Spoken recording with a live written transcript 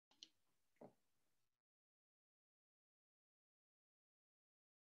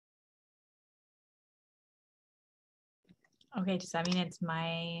Okay, does that mean it's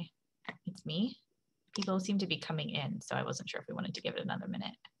me? People seem to be coming in, so I wasn't sure if we wanted to give it another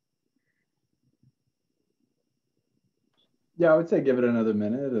minute. Yeah, I would say give it another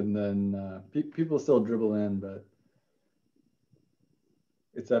minute, and then people still dribble in, but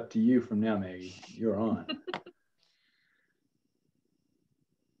it's up to you from now, Maggie. You're on.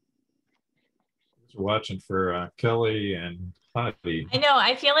 Watching for Kelly and Hadi. I know,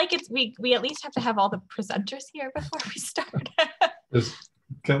 I feel like we at least have to have all the presenters here before we start.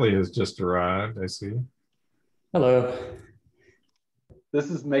 Kelly has just arrived, I see. Hello. This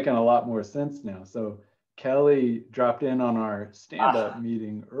is making a lot more sense now. So Kelly dropped in on our stand-up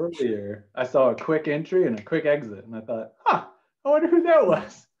meeting earlier. I saw a quick entry and a quick exit, and I thought, I wonder who that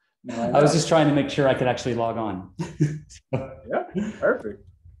was. I was just trying to make sure I could actually log on. Yeah, perfect.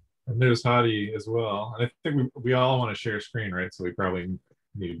 And there's Hadi as well. And I think we all want to share screen, right? So we probably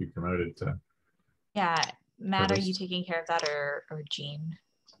need to be promoted to. Yeah, Matt, are you taking care of that, or Jean?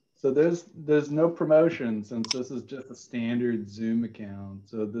 So there's no promotion since this is just a standard Zoom account.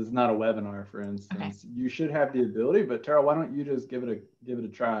 So this is not a webinar, for instance. Okay. You should have the ability, but Terrill, why don't you just give it a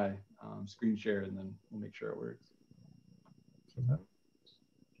try, screen share, and then we'll make sure it works.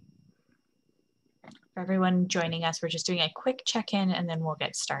 For everyone joining us, we're just doing a quick check-in and then we'll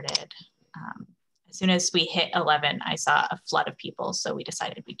get started. As soon as we hit 11, I saw a flood of people, so we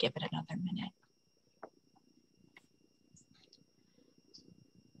decided we'd give it another minute.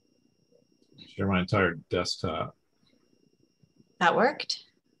 Share my entire desktop. That worked?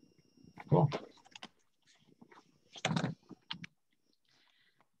 Cool.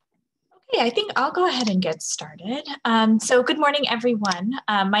 Okay, I think I'll go ahead and get started. So good morning, everyone.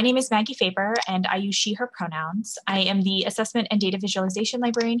 My name is Maggie Faber, and I use she, her pronouns. I am the Assessment and Data Visualization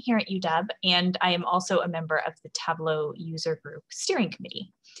Librarian here at UW, and I am also a member of the Tableau User Group Steering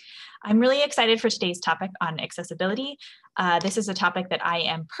Committee. I'm really excited for today's topic on accessibility. This is a topic that I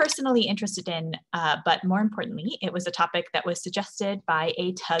am personally interested in, but more importantly, it was a topic that was suggested by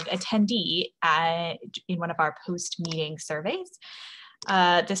a TUG attendee in one of our post-meeting surveys.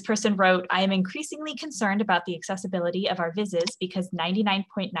 This person wrote, I am increasingly concerned about the accessibility of our Vizes because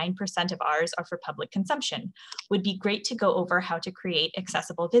 99.9% of ours are for public consumption. Would be great to go over how to create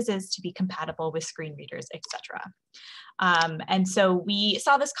accessible Vizes to be compatible with screen readers, etc. And so we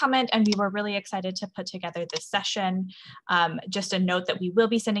saw this comment and we were really excited to put together this session. Just a note that we will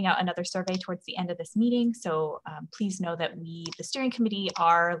be sending out another survey towards the end of this meeting. So please know that we, the steering committee,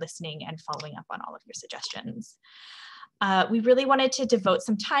 are listening and following up on all of your suggestions. We really wanted to devote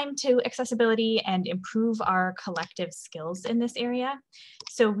some time to accessibility and improve our collective skills in this area.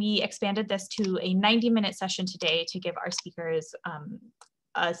 So we expanded this to a 90-minute session today to give our speakers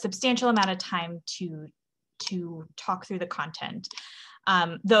a substantial amount of time to talk through the content.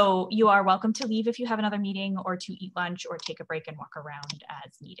 Though you are welcome to leave if you have another meeting or to eat lunch or take a break and walk around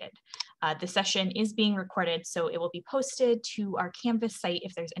as needed. The session is being recorded, so it will be posted to our Canvas site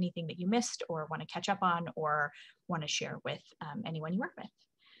if there's anything that you missed or want to catch up on or want to share with anyone you work with.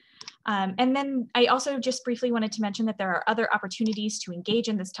 And then I also just briefly wanted to mention that there are other opportunities to engage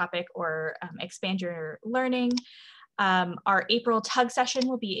in this topic or expand your learning. Our April TUG session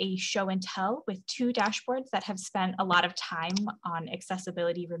will be a show and tell with 2 dashboards that have spent a lot of time on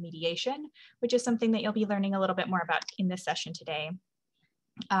accessibility remediation, which is something that you'll be learning a little bit more about in this session today.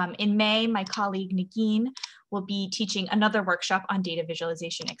 In May, my colleague Rangin will be teaching another workshop on data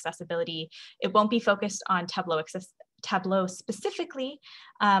visualization accessibility. It won't be focused on Tableau specifically,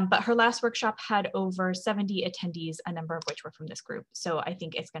 but her last workshop had over 70 attendees, a number of which were from this group. So I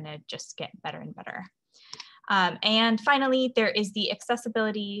think it's going to just get better and better. And finally, there is the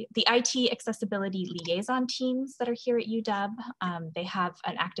IT accessibility liaison teams that are here at UW. They have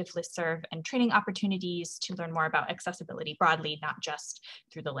an active listserv and training opportunities to learn more about accessibility broadly, not just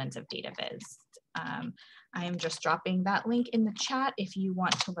through the lens of data viz. I am just dropping that link in the chat if you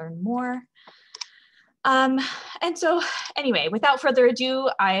want to learn more. And so anyway, without further ado,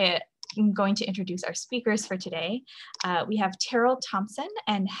 I'm going to introduce our speakers for today. We have Terrill Thompson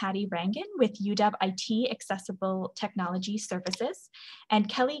and Hadi Rangin with UW IT Accessible Technology Services, and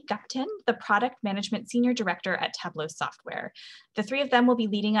Kelly Gupton, the Product Management Senior Director at Tableau Software. The 3 of them will be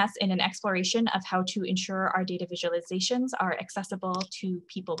leading us in an exploration of how to ensure our data visualizations are accessible to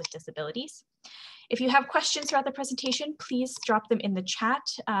people with disabilities. If you have questions throughout the presentation, please drop them in the chat.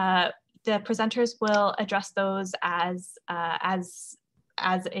 The presenters will address those as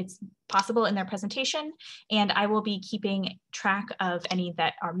it's possible in their presentation, and I will be keeping track of any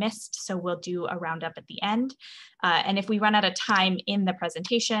that are missed, so we'll do a roundup at the end. And if we run out of time in the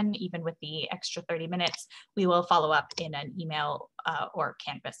presentation, even with the extra 30 minutes, we will follow up in an email or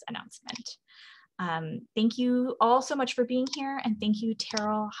Canvas announcement. Thank you all so much for being here, and thank you,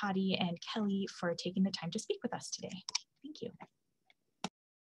 Terrill, Hadi, and Kelly for taking the time to speak with us today. Thank you.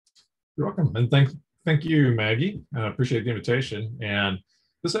 You're welcome, and thank you, Maggie. Appreciate the invitation. And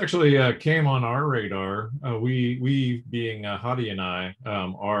this actually came on our radar. We being Hadi and I,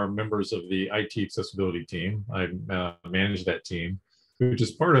 are members of the IT accessibility team. I manage that team, which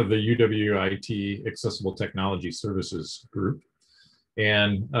is part of the UW IT Accessible Technology Services Group.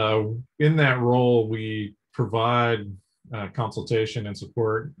 And in that role, we provide consultation and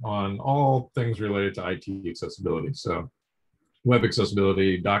support on all things related to IT accessibility. So web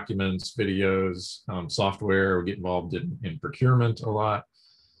accessibility, documents, videos, software. We get involved in procurement a lot.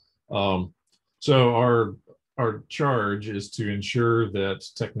 So our charge is to ensure that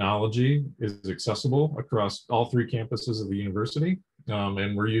technology is accessible across all 3 campuses of the university.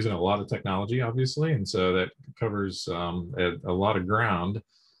 And we're using a lot of technology, obviously, and so that covers a lot of ground.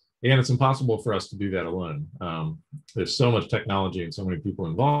 And it's impossible for us to do that alone. There's so much technology and so many people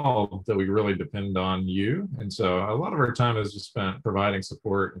involved that we really depend on you. And so a lot of our time is just spent providing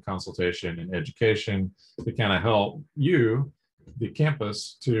support and consultation and education to kind of help you, the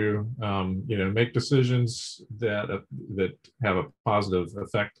campus, to make decisions that have a positive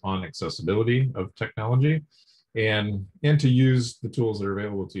effect on accessibility of technology, and to use the tools that are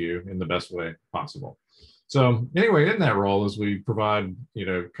available to you in the best way possible. So anyway, in that role, as we provide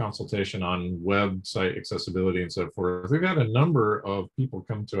consultation on website accessibility and so forth, we've had a number of people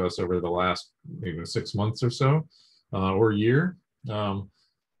come to us over the last 6 months or so, or a year,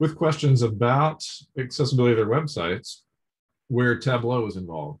 with questions about accessibility of their websites where Tableau is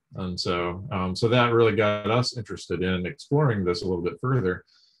involved. And so, so that really got us interested in exploring this a little bit further.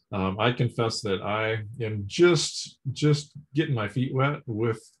 I confess that I am just getting my feet wet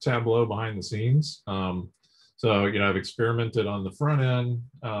with Tableau behind the scenes. So, I've experimented on the front end,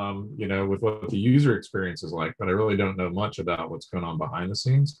 with what the user experience is like, but I really don't know much about what's going on behind the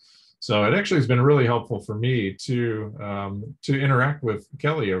scenes. So it actually has been really helpful for me to interact with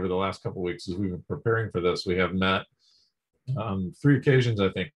Kelly over the last couple of weeks as we've been preparing for this. We have met 3 occasions, I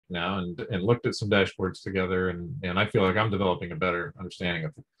think, now, and looked at some dashboards together, and I feel like I'm developing a better understanding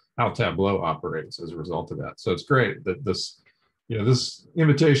of how Tableau operates as a result of that. So it's great that this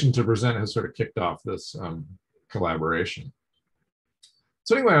invitation to present has sort of kicked off this collaboration.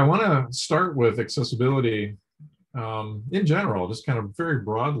 So anyway, I want to start with accessibility in general, just kind of very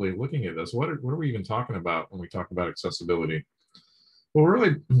broadly looking at this. What are we even talking about when we talk about accessibility? Well, we're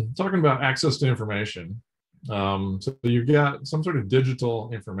really talking about access to information. So you've got some sort of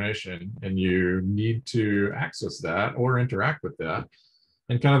digital information and you need to access that or interact with that.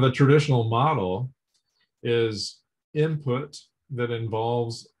 And kind of the traditional model is input that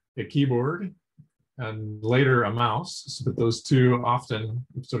involves a keyboard and later a mouse, but those 2 often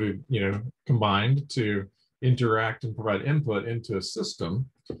sort of, combined to interact and provide input into a system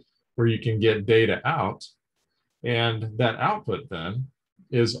where you can get data out. And that output then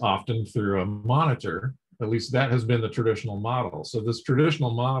is often through a monitor. At least that has been the traditional model. So this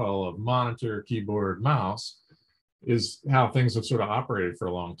traditional model of monitor, keyboard, mouse is how things have sort of operated for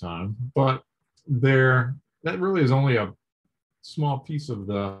a long time. But that really is only a small piece of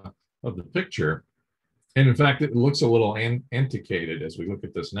the picture. And in fact, it looks a little antiquated as we look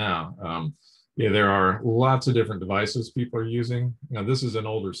at this now. There are lots of different devices people are using. Now, this is an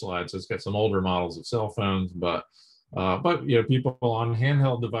older slide, so it's got some older models of cell phones, but people on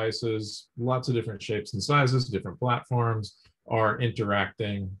handheld devices, lots of different shapes and sizes, different platforms are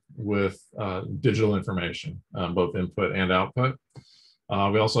interacting with digital information, both input and output.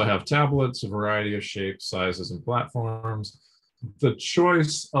 We also have tablets, a variety of shapes, sizes, and platforms. The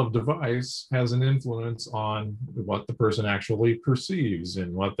choice of device has an influence on what the person actually perceives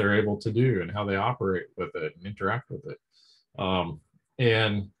and what they're able to do and how they operate with it and interact with it.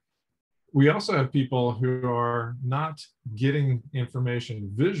 And we also have people who are not getting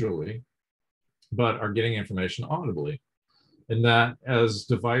information visually, but are getting information audibly. And that as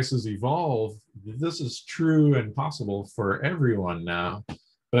devices evolve, this is true and possible for everyone now.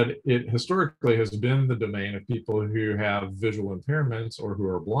 But it historically has been the domain of people who have visual impairments or who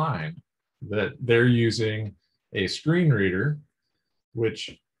are blind, that they're using a screen reader,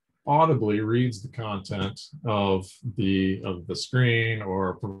 which audibly reads the content of the screen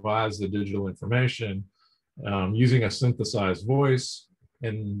or provides the digital information using a synthesized voice,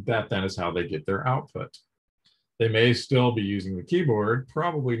 and that then is how they get their output. They may still be using the keyboard,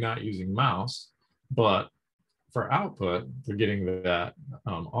 probably not using mouse, but for output, they're getting that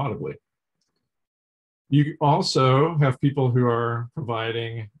audibly. You also have people who are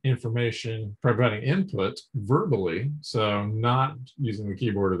providing information, providing input verbally, so not using the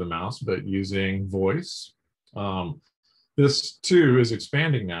keyboard or the mouse, but using voice. This too is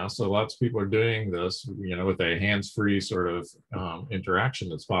expanding now, so lots of people are doing this, with a hands-free sort of interaction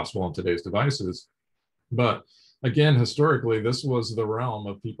that's possible on today's devices. But again, historically, this was the realm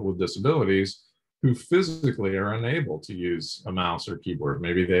of people with disabilities who physically are unable to use a mouse or keyboard.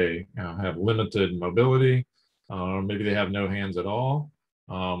 Maybe they have limited mobility, or maybe they have no hands at all.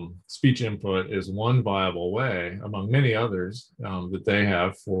 Speech input is one viable way, among many others, that they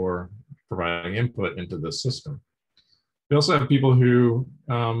have for providing input into the system. We also have people who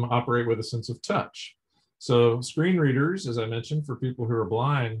operate with a sense of touch. So screen readers, as I mentioned, for people who are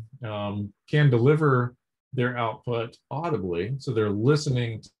blind, can deliver their output audibly, so they're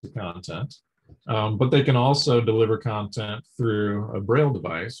listening to content. But they can also deliver content through a Braille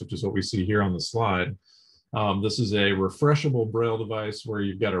device, which is what we see here on the slide. This is a refreshable Braille device where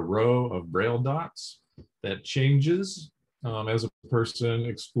you've got a row of Braille dots that changes as a person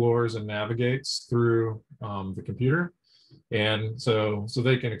explores and navigates through the computer. And so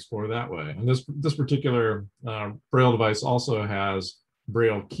they can explore that way. And this particular Braille device also has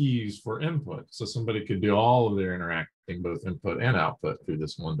Braille keys for input. So somebody could do all of their interacting, both input and output, through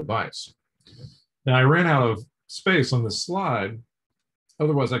this one device. Now, I ran out of space on this slide.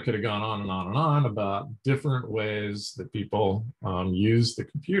 Otherwise, I could have gone on and on and on about different ways that people use the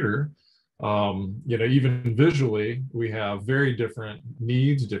computer. Even visually, we have very different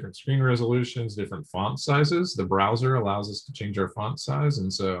needs, different screen resolutions, different font sizes. The browser allows us to change our font size,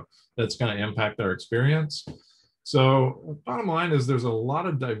 and so that's going to impact our experience. So bottom line is there's a lot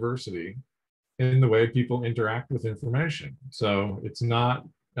of diversity in the way people interact with information. So it's not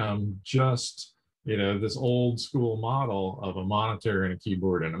just this old school model of a monitor and a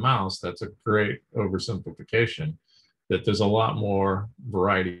keyboard and a mouse. That's a great oversimplification, that there's a lot more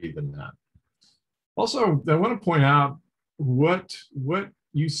variety than that. Also, I want to point out what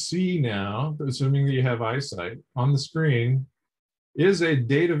you see now, assuming that you have eyesight, on the screen is a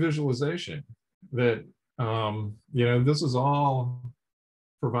data visualization that, this is all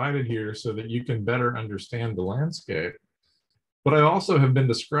provided here so that you can better understand the landscape. But I also have been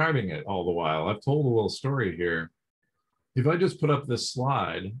describing it all the while. I've told a little story here. If I just put up this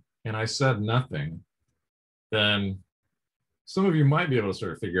slide and I said nothing, then some of you might be able to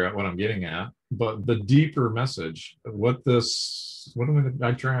sort of figure out what I'm getting at. But the deeper message, what am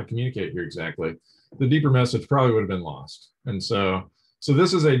I trying to communicate here exactly? The deeper message probably would have been lost. And so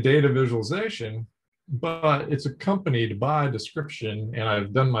this is a data visualization, but it's accompanied by description, and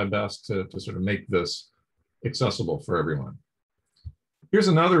I've done my best to sort of make this accessible for everyone. Here's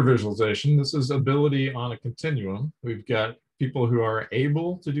another visualization. This is ability on a continuum. We've got people who are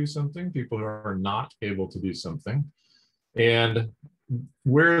able to do something, people who are not able to do something. And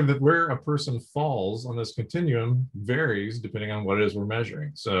where a person falls on this continuum varies depending on what it is we're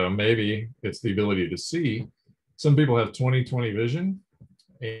measuring. So maybe it's the ability to see. Some people have 20/20 vision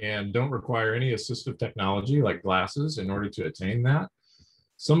and don't require any assistive technology like glasses in order to attain that.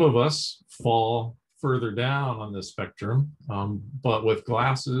 Some of us fall further down on this spectrum, but with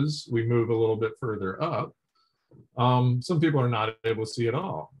glasses, we move a little bit further up. Some people are not able to see at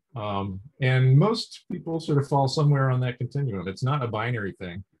all. And most people sort of fall somewhere on that continuum. It's not a binary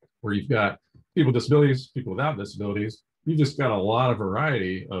thing where you've got people with disabilities, people without disabilities. You've just got a lot of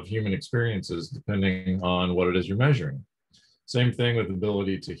variety of human experiences depending on what it is you're measuring. Same thing with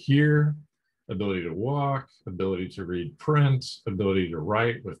ability to hear, ability to walk, ability to read print, ability to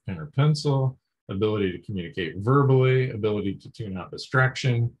write with pen or pencil, ability to communicate verbally, ability to tune out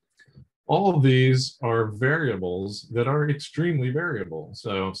distraction. All of these are variables that are extremely variable.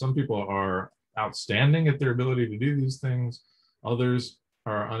 So some people are outstanding at their ability to do these things. Others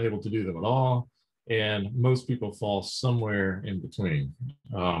are unable to do them at all. And most people fall somewhere in between.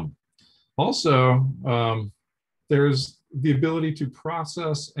 There's the ability to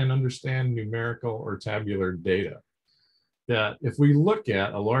process and understand numerical or tabular data. That if we look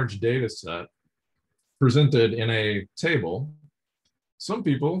at a large data set presented in a table, some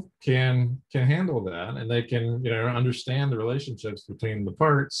people can handle that, and they can understand the relationships between the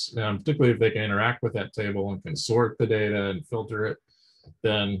parts, particularly if they can interact with that table and can sort the data and filter it,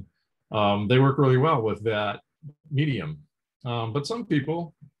 then they work really well with that medium. But some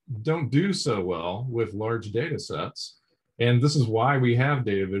people don't do so well with large data sets, and this is why we have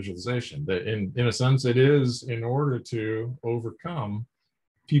data visualization. That in a sense, it is in order to overcome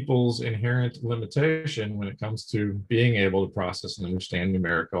people's inherent limitation when it comes to being able to process and understand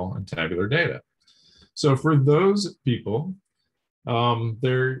numerical and tabular data. So for those people,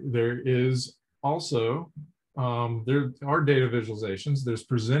 there is also, there are data visualizations. There's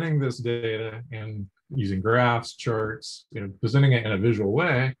presenting this data and using graphs, charts, presenting it in a visual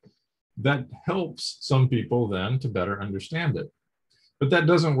way that helps some people then to better understand it. But that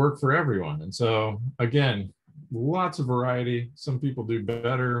doesn't work for everyone. And so again, lots of variety. Some people do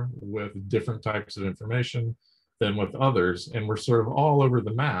better with different types of information than with others. And we're sort of all over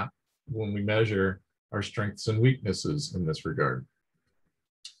the map when we measure our strengths and weaknesses in this regard.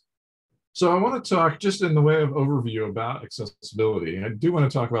 So I want to talk just in the way of overview about accessibility. I do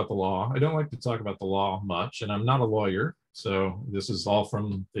want to talk about the law. I don't like to talk about the law much, and I'm not a lawyer. So this is all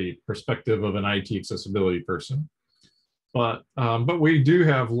from the perspective of an IT accessibility person. But we do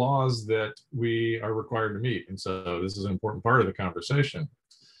have laws that we are required to meet. And so this is an important part of the conversation.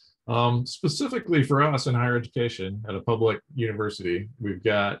 Specifically for us in higher education at a public university, we've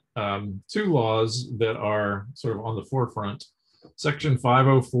got 2 laws that are sort of on the forefront. Section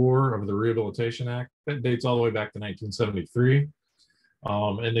 504 of the Rehabilitation Act, that dates all the way back to 1973.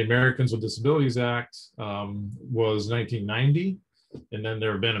 And the Americans with Disabilities Act was 1990. And then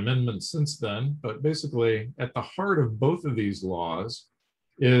there have been amendments since then. But basically, at the heart of both of these laws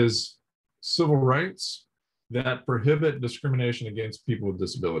is civil rights that prohibit discrimination against people with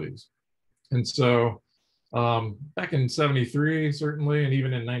disabilities. And so back in 73, certainly, and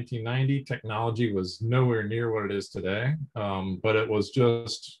even in 1990, technology was nowhere near what it is today. But it was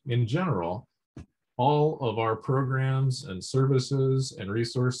just, in general, all of our programs and services and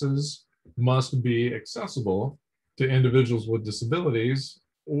resources must be accessible to individuals with disabilities,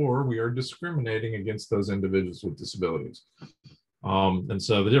 or we are discriminating against those individuals with disabilities. And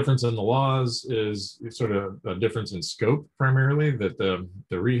so the difference in the laws is sort of a difference in scope, primarily, that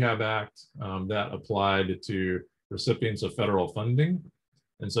the Rehab Act, that applied to recipients of federal funding.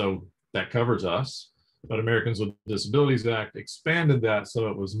 And so that covers us. But Americans with Disabilities Act expanded that so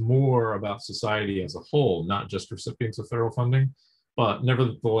it was more about society as a whole, not just recipients of federal funding. But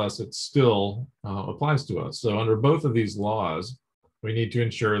nevertheless, it still applies to us. So under both of these laws, we need to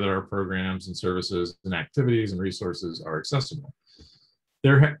ensure that our programs and services and activities and resources are accessible.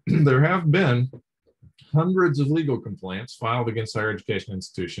 There have been hundreds of legal complaints filed against higher education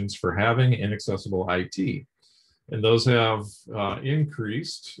institutions for having inaccessible IT. And those have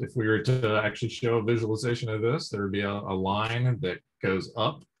increased. If we were to actually show a visualization of this, there would be a line that goes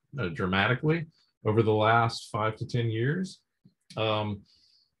up dramatically over the last 5 to 10 years.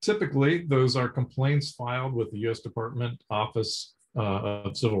 Typically, those are complaints filed with the U.S. Department Office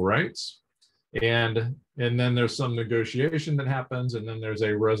of Civil Rights. And then there's some negotiation that happens, and then there's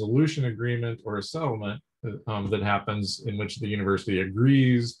a resolution agreement or a settlement that happens in which the university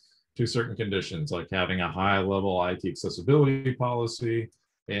agrees to certain conditions, like having a high-level IT accessibility policy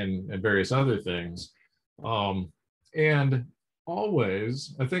and various other things. And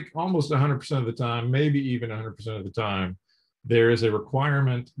always, I think almost 100% of the time, maybe even 100% of the time, there is a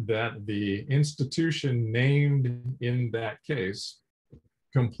requirement that the institution named in that case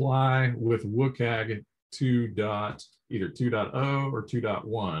comply with WCAG either 2.0 or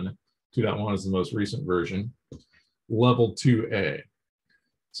 2.1. 2.1 is the most recent version, level 2A.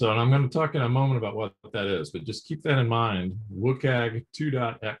 So, and I'm going to talk in a moment about what that is, but just keep that in mind. WCAG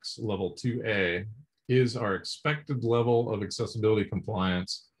 2.x level 2A is our expected level of accessibility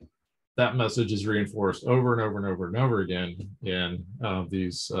compliance. That message is reinforced over and over and over and over again in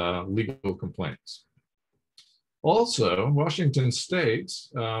these legal complaints. Also, Washington State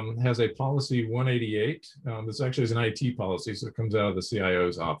has a policy 188. This actually is an IT policy, so it comes out of the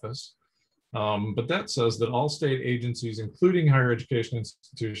CIO's office. But that says that all state agencies, including higher education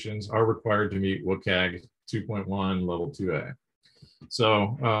institutions, are required to meet WCAG 2.1 level 2A.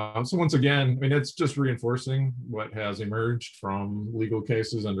 So, so once again, I mean, it's just reinforcing what has emerged from legal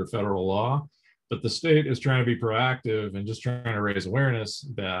cases under federal law, but the state is trying to be proactive and just trying to raise awareness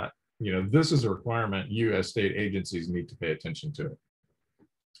that, you know, this is a requirement. You as state agencies need to pay attention to it.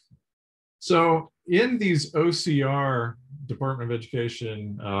 So in these OCR Department of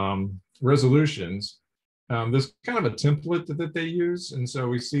Education resolutions, there's kind of a template that they use. And so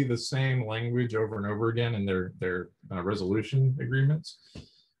we see the same language over and over again in their resolution agreements.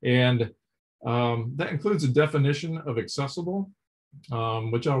 And that includes a definition of accessible,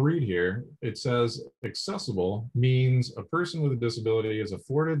 which I'll read here. It says, accessible means a person with a disability is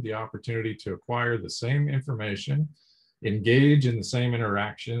afforded the opportunity to acquire the same information, engage in the same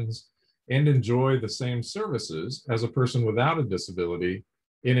interactions, and enjoy the same services as a person without a disability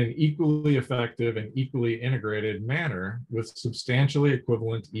in an equally effective and equally integrated manner with substantially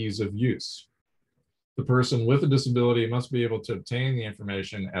equivalent ease of use. The person with a disability must be able to obtain the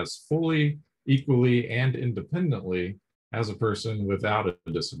information as fully, equally, and independently as a person without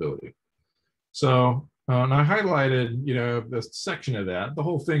a disability. So and I highlighted, this section of that. The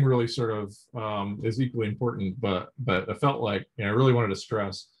whole thing really sort of is equally important, but I felt like I really wanted to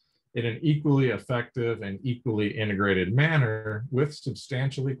stress in an equally effective and equally integrated manner with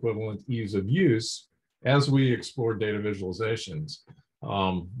substantial equivalent ease of use as we explore data visualizations.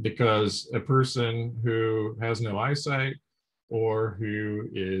 Because a person who has no eyesight or who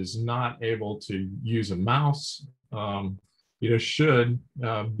is not able to use a mouse, should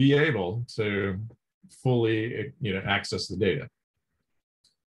be able to fully, access the data.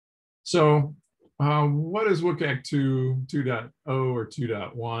 So what is WCAG 2.0 or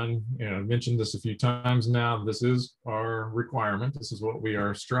 2.1? I've mentioned this a few times now. This is our requirement. This is what we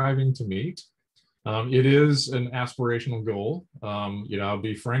are striving to meet. It is an aspirational goal. I'll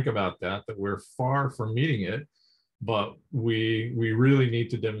be frank about that we're far from meeting it, but we really need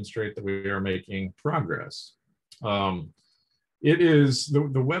to demonstrate that we are making progress. It is the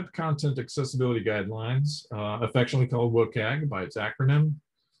Web Content Accessibility Guidelines, affectionately called WCAG by its acronym,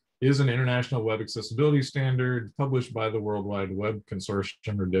 is an international web accessibility standard published by the World Wide Web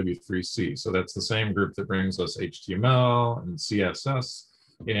Consortium, or W3C. So that's the same group that brings us HTML and CSS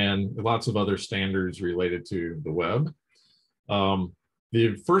and lots of other standards related to the web.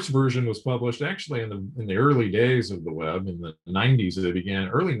 The first version was published actually in the early days of the web. In the 90s,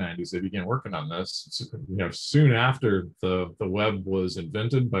 early 90s, they began working on this. Soon after the web was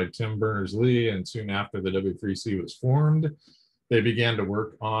invented by Tim Berners-Lee, and soon after the W3C was formed, they began to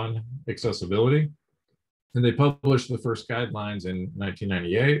work on accessibility. And they published the first guidelines in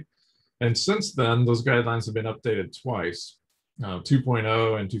 1998. And since then, those guidelines have been updated twice.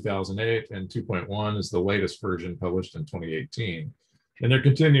 2.0 in 2008, and 2.1 is the latest version published in 2018. And they're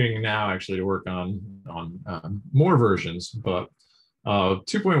continuing now actually to work on more versions, but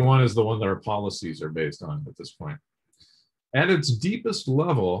 2.1 is the one that our policies are based on at this point. At its deepest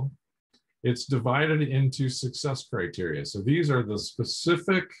level, it's divided into success criteria. So these are the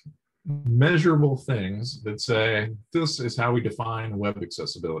specific measurable things that say, this is how we define web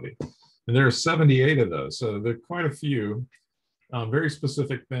accessibility. And there are 78 of those. So there are quite a few very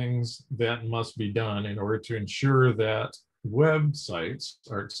specific things that must be done in order to ensure that websites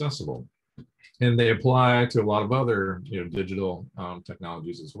are accessible. And they apply to a lot of other digital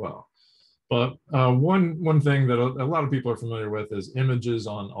technologies as well. But one thing that a lot of people are familiar with is images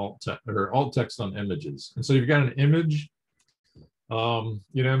on alt text on images. And so you've got an image,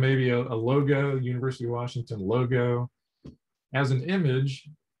 maybe a logo, University of Washington logo. As an image,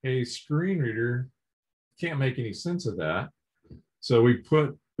 a screen reader can't make any sense of that. So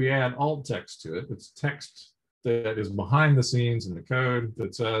we add alt text to it. It's text that is behind the scenes in the code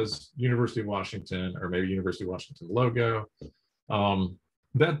that says University of Washington, or maybe University of Washington logo.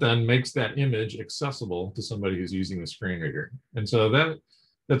 That then makes that image accessible to somebody who's using the screen reader. And so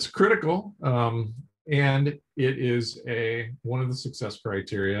that's critical. And it is one of the success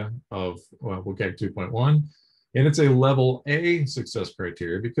criteria of WCAG 2.1. And it's a level A success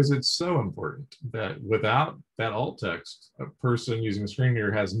criteria because it's so important that without that alt text, a person using the screen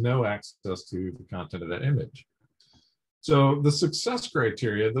reader has no access to the content of that image. So the success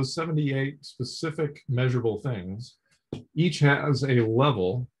criteria, those 78 specific measurable things, each has a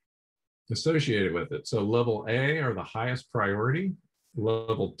level associated with it. So level A are the highest priority,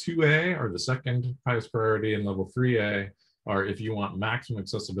 level 2A are the second highest priority, and level 3A are if you want maximum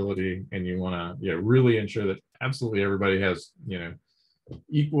accessibility and you want to really ensure that absolutely everybody has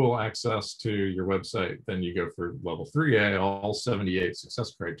equal access to your website, then you go for level 3A, all 78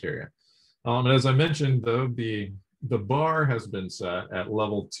 success criteria. And as I mentioned, though, the bar has been set at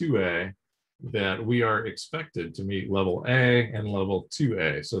level 2A, that we are expected to meet level A and level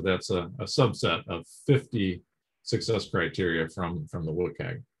 2A. So that's a subset of 50 success criteria from the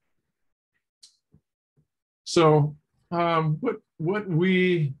WCAG. So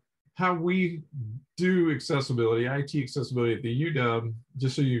how we do accessibility, IT accessibility at the UW,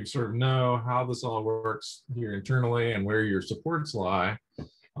 just so you sort of know how this all works here internally and where your supports lie.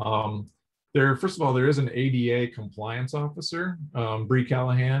 First of all, there is an ADA compliance officer. Bree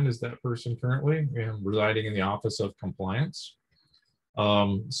Callahan is that person currently, residing in the Office of Compliance.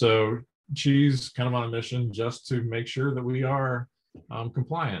 So she's kind of on a mission just to make sure that we are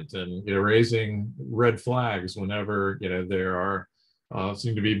compliant and raising red flags whenever there are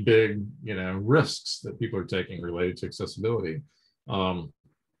seem to be big risks that people are taking related to accessibility. And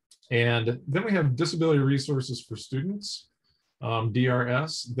then we have disability resources for students.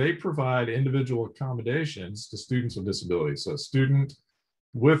 DRS, they provide individual accommodations to students with disabilities. So a student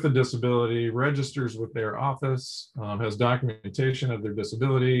with a disability registers with their office, has documentation of their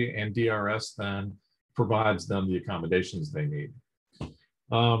disability, and DRS then provides them the accommodations they need.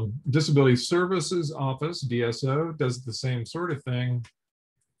 Disability Services Office, DSO, does the same sort of thing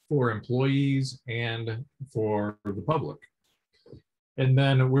for employees and for the public. And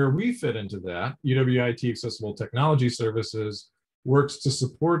then where we fit into that, UW IT Accessible Technology Services works to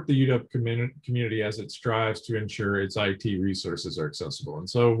support the UW community as it strives to ensure its IT resources are accessible. And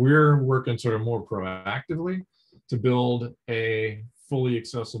so we're working sort of more proactively to build a fully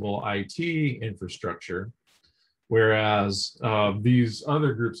accessible IT infrastructure, whereas these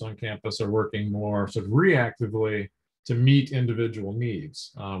other groups on campus are working more sort of reactively to meet individual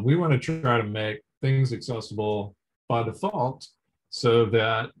needs. We want to try to make things accessible by default, so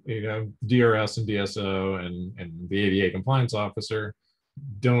that DRS and DSO and the ADA compliance officer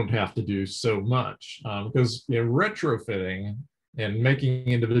don't have to do so much, because retrofitting and making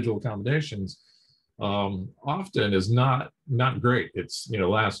individual accommodations often is not great. It's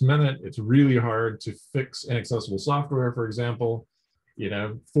last minute. It's really hard to fix inaccessible software, for example,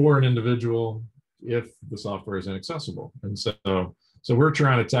 for an individual if the software is inaccessible. And so we're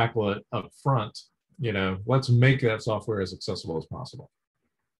trying to tackle it up front. Let's make that software as accessible as possible.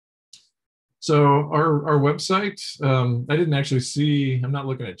 So our website, I didn't actually see, I'm not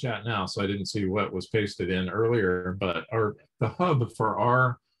looking at chat now, so I didn't see what was pasted in earlier, but the hub for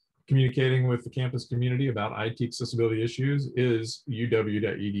our communicating with the campus community about IT accessibility issues is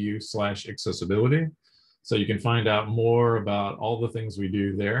uw.edu/accessibility. So you can find out more about all the things we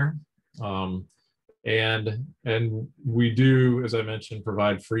do there. And we do, as I mentioned,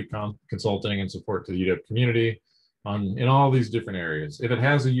 provide free consulting and support to the UW community in all these different areas. If it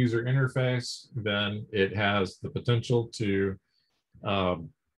has a user interface, then it has the potential to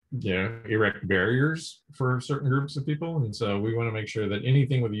erect barriers for certain groups of people. And so we want to make sure that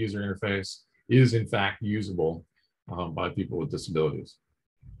anything with a user interface is in fact usable by people with disabilities.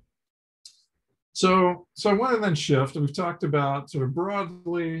 So I want to then shift. We've talked about sort of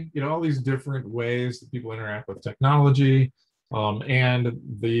broadly, all these different ways that people interact with technology, and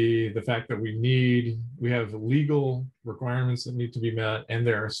the fact that we have legal requirements that need to be met, and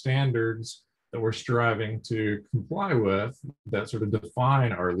there are standards that we're striving to comply with that sort of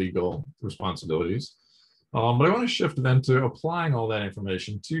define our legal responsibilities. But I want to shift then to applying all that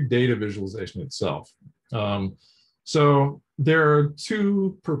information to data visualization itself. So there are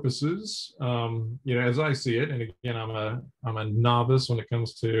two purposes, as I see it. And again, I'm a novice when it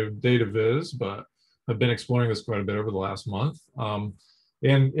comes to data viz, but I've been exploring this quite a bit over the last month. And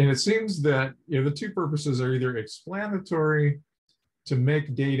it seems that the two purposes are either explanatory to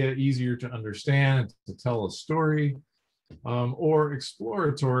make data easier to understand, to tell a story, or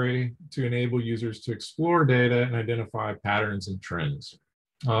exploratory to enable users to explore data and identify patterns and trends.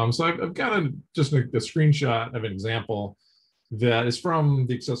 So I've got just a screenshot of an example that is from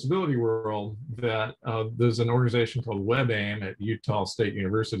the accessibility world. That there's an organization called WebAIM at Utah State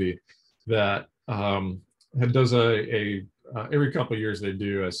University that does every couple of years they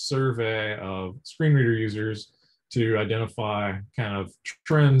do a survey of screen reader users to identify kind of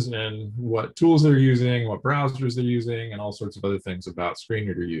trends in what tools they're using, what browsers they're using, and all sorts of other things about screen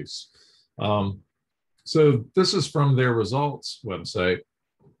reader use. So this is from their results website,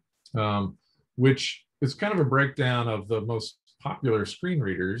 which is kind of a breakdown of the most popular screen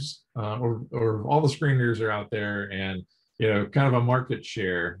readers, or all the screen readers are out there, and kind of a market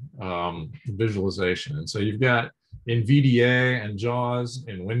share visualization. And so you've got NVDA and JAWS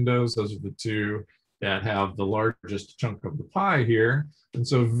in Windows. Those are the two that have the largest chunk of the pie here. And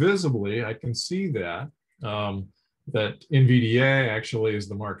so visibly, I can see that that NVDA actually is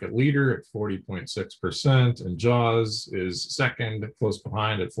the market leader at 40.6%, and JAWS is second, close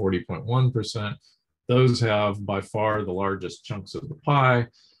behind at 40.1%. Those have by far the largest chunks of the pie.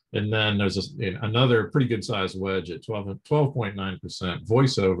 And then there's another pretty good sized wedge at 12.9%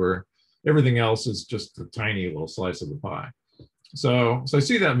 voiceover. Everything else is just a tiny little slice of the pie. So I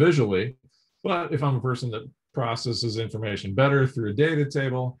see that visually, but if I'm a person that processes information better through a data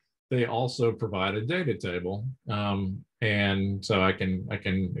table, they also provide a data table. And so I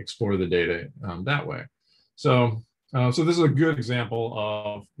can explore the data that way. So this is a good example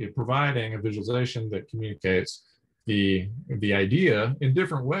of providing a visualization that communicates the idea in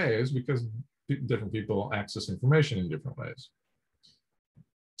different ways, because different people access information in different ways.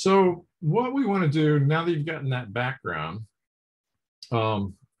 So what we want to do now that you've gotten that background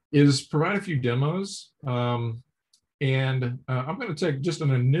is provide a few demos. And I'm going to take just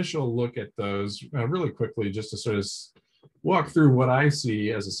an initial look at those really quickly, just to sort of walk through what I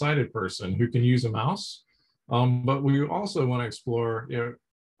see as a sighted person who can use a mouse. But we also want to explore,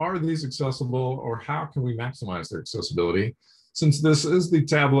 are these accessible, or how can we maximize their accessibility? Since this is the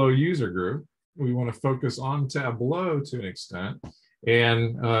Tableau User Group, we want to focus on Tableau to an extent,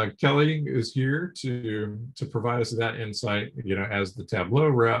 And Kelly is here to provide us that insight. As the Tableau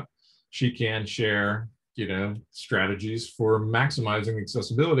rep, she can share, strategies for maximizing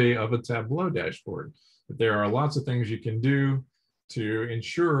accessibility of a Tableau dashboard. But there are lots of things you can do to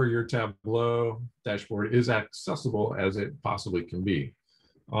ensure your Tableau dashboard is accessible as it possibly can be.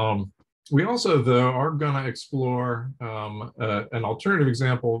 We also, though, are going to explore an alternative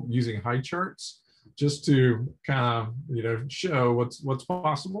example using high charts, just to kind of show what's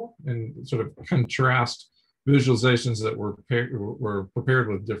possible and sort of contrast visualizations that were prepared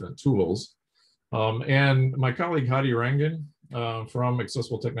with different tools. And my colleague Hadi Rangin from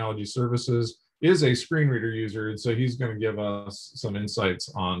Accessible Technology Services is a screen reader user, and so he's going to give us some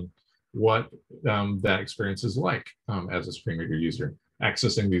insights on what that experience is like as a screen reader user,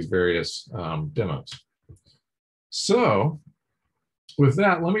 accessing these various demos. So with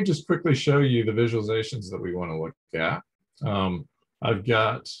that, let me just quickly show you the visualizations that we want to look at. I've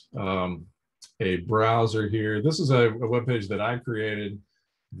got a browser here. This is a web page that I created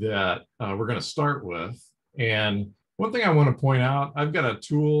that we're going to start with. And one thing I want to point out, I've got a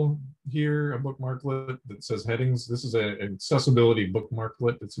tool here, a bookmarklet that says headings. This is an accessibility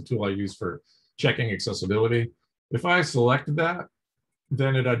bookmarklet. It's a tool I use for checking accessibility. If I select that,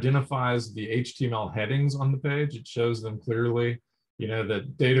 then it identifies the HTML headings on the page. It shows them clearly.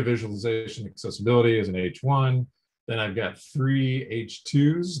 That data visualization accessibility is an H1. Then I've got 3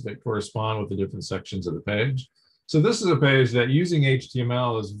 H2s that correspond with the different sections of the page. So this is a page that, using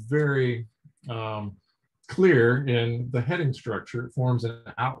HTML, is very clear in the heading structure. It forms an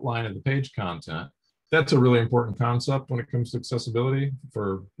outline of the page content. That's a really important concept when it comes to accessibility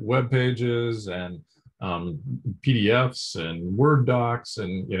for web pages and PDFs and Word docs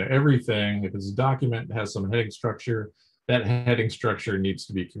and everything. If it's a document that has some heading structure, that heading structure needs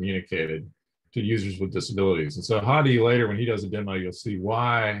to be communicated to users with disabilities. And so Hadi, later when he does a demo, you'll see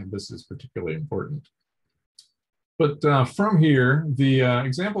why this is particularly important. But from here, the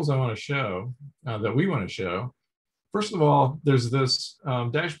examples I want to show, that we want to show, first of all, there's this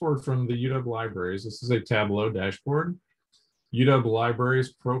dashboard from the UW libraries. This is a Tableau dashboard. UW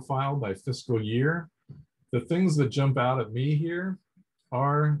libraries profile by fiscal year. The things that jump out at me here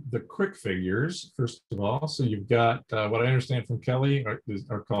are the quick figures, first of all. So you've got what I understand from Kelly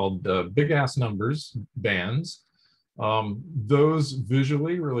are called big ass numbers, bands. Those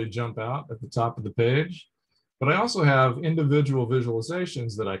visually really jump out at the top of the page. But I also have individual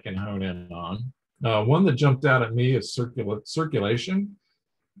visualizations that I can hone in on. One that jumped out at me is circulation.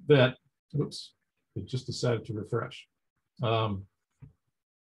 That, oops, it just decided to refresh.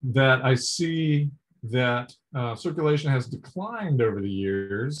 That I see that circulation has declined over the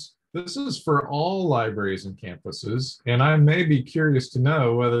years. This is for all libraries and campuses, and I may be curious to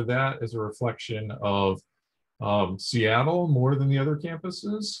know whether that is a reflection of Seattle more than the other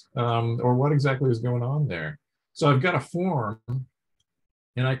campuses, or what exactly is going on there. So I've got a form,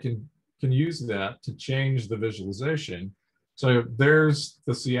 and I can use that to change the visualization. So there's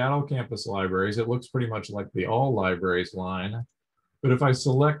the Seattle campus libraries. It looks pretty much like the all libraries line. But if I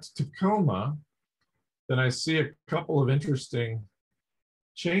select Tacoma, then I see a couple of interesting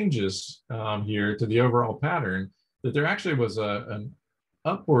changes here to the overall pattern, that there actually was an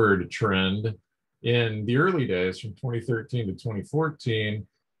upward trend in the early days from 2013 to 2014.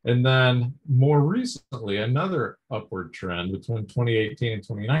 And then more recently, another upward trend between 2018 and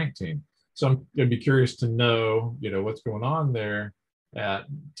 2019. So I'm going to be curious to know, what's going on there at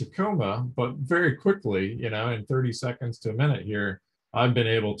Tacoma. But very quickly, in 30 seconds to a minute here, I've been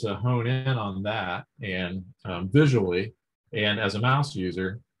able to hone in on that and visually, and as a mouse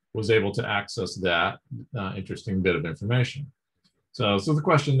user, was able to access that interesting bit of information. So the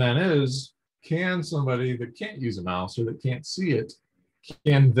question then is, can somebody that can't use a mouse or that can't see it,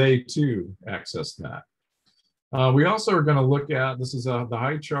 can they too access that? We also are going to look at, this is the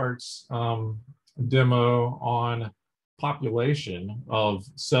high charts demo on population of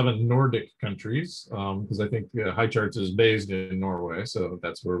 7 Nordic countries, because I think high charts is based in Norway, so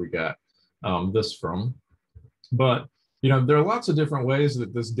that's where we got this from. But there are lots of different ways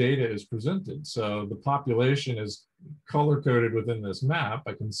that this data is presented. So the population is color coded within this map.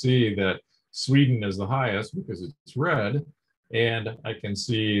 I can see that Sweden is the highest because it's red. And I can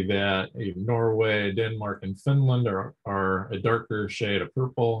see that Norway, Denmark, and Finland are a darker shade of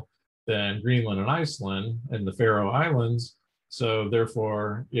purple than Greenland and Iceland and the Faroe Islands. So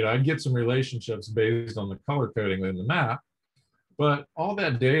therefore, I get some relationships based on the color coding in the map. But all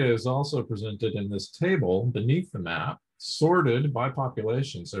that data is also presented in this table beneath the map, sorted by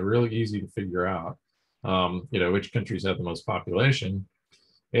population. So really easy to figure out, which countries have the most population.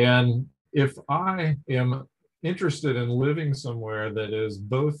 And if I am interested in living somewhere that is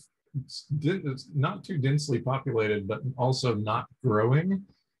both not too densely populated, but also not growing,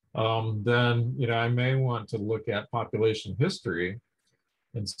 then I may want to look at population history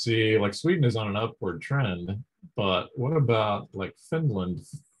and see, like, Sweden is on an upward trend, but what about like Finland?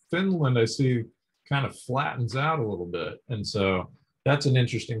 Finland, I see, kind of flattens out a little bit. And so that's an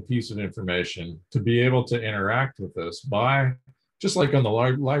interesting piece of information to be able to interact with this by, just like on the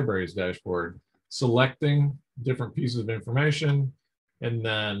library's dashboard, selecting different pieces of information and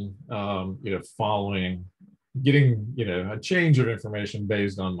then getting a change of information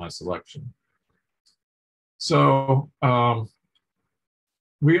based on my selection. So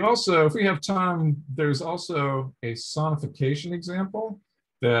we also, if we have time, there's also a sonification example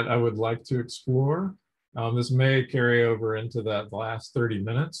that I would like to explore. This may carry over into that last 30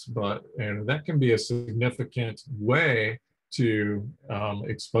 minutes, but that can be a significant way to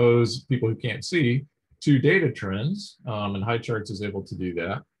expose people who can't see to data trends, and HiCharts is able to do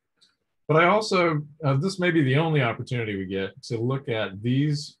that. But I also, this may be the only opportunity we get to look at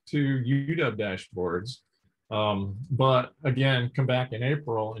these two UW dashboards. But again, come back in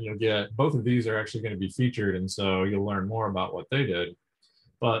April and you'll get, both of these are actually going to be featured, and so you'll learn more about what they did.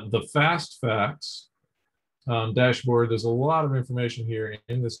 But the Fast Facts dashboard, there's a lot of information here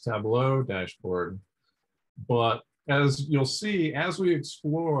in this Tableau dashboard. But as you'll see, as we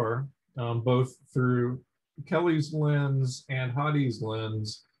explore both through Kelly's lens and Hadi's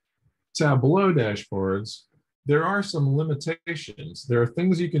lens, Tableau dashboards, there are some limitations. There are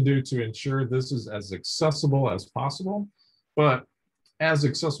things you can do to ensure this is as accessible as possible, but as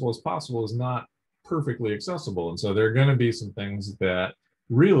accessible as possible is not perfectly accessible. And so there are going to be some things that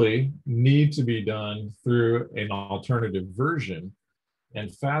really need to be done through an alternative version.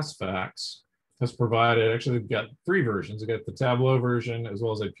 And Fast Facts has provided, actually they've got 3 versions. They've got the Tableau version as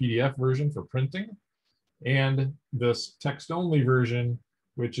well as a PDF version for printing, and this text-only version,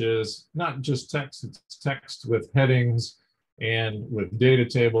 which is not just text, it's text with headings and with data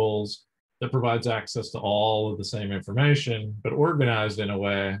tables that provides access to all of the same information, but organized in a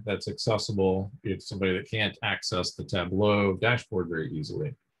way that's accessible if somebody that can't access the Tableau dashboard very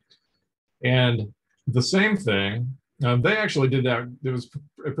easily. And the same thing, they actually did that. It was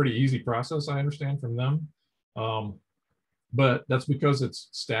a pretty easy process, I understand from them. But that's because it's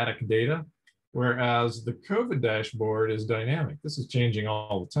static data, whereas the COVID dashboard is dynamic. This is changing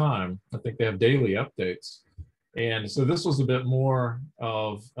all the time. I think they have daily updates. And so this was a bit more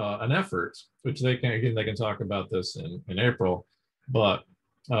of an effort, which they can talk about this in April. But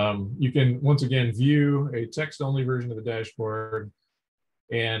you can, once again, view a text-only version of the dashboard.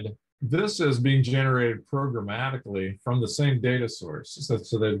 And this is being generated programmatically from the same data source.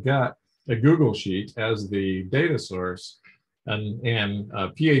 So they've got a Google Sheet as the data source, and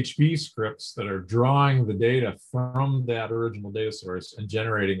PHP scripts that are drawing the data from that original data source and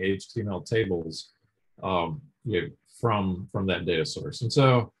generating HTML tables from that data source. And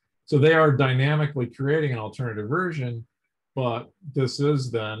so they are dynamically creating an alternative version, but this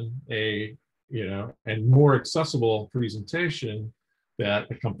is then a more accessible presentation that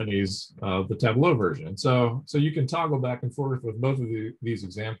accompanies the Tableau version. So you can toggle back and forth with both of these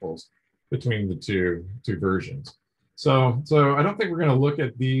examples between the two versions. So I don't think we're going to look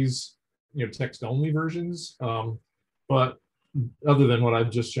at these text-only versions, but other than what I've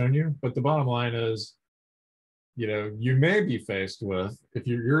just shown you. But the bottom line is, you may be faced with, if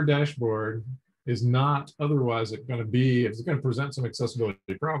your dashboard is not otherwise going to be, if it's going to present some accessibility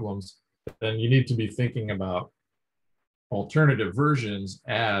problems, then you need to be thinking about alternative versions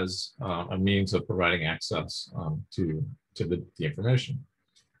as a means of providing access to the information.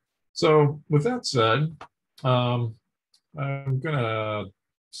 So with that said, I'm going to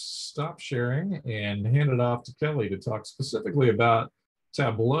stop sharing and hand it off to Kelly to talk specifically about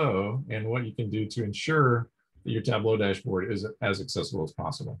Tableau and what you can do to ensure that your Tableau dashboard is as accessible as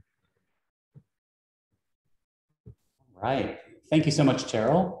possible. All right. Thank you so much,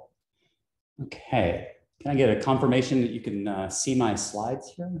 Terrill. Okay. Can I get a confirmation that you can see my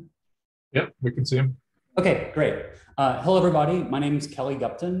slides here? Yep, we can see them. Okay, great. Hello, everybody. My name is Kelly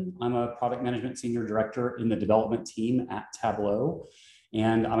Gupton. I'm a product management senior director in the development team at Tableau.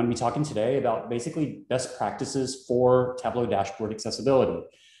 And I'm going to be talking today about basically best practices for Tableau dashboard accessibility.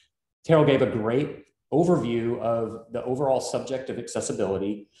 Terrill gave a great overview of the overall subject of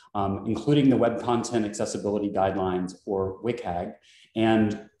accessibility, including the Web Content Accessibility Guidelines, or WCAG.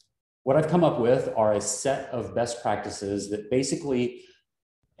 And what I've come up with are a set of best practices that basically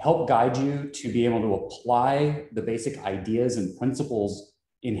help guide you to be able to apply the basic ideas and principles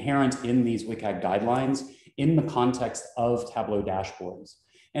inherent in these WCAG guidelines in the context of Tableau dashboards.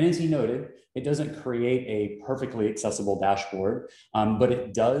 And as he noted, it doesn't create a perfectly accessible dashboard, but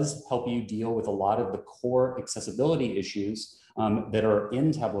it does help you deal with a lot of the core accessibility issues that are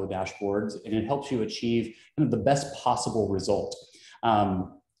in Tableau dashboards, and it helps you achieve kind of the best possible result.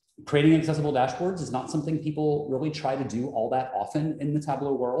 Creating accessible dashboards is not something people really try to do all that often in the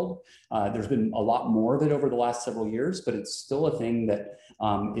Tableau world. There's been a lot more of it over the last several years, but it's still a thing that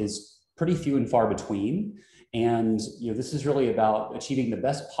is pretty few and far between. And this is really about achieving the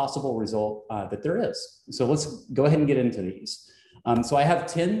best possible result that there is. So let's go ahead and get into these. So I have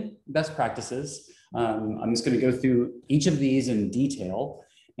 10 best practices. I'm just going to go through each of these in detail.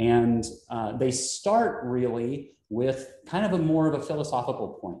 And they start really with kind of more of a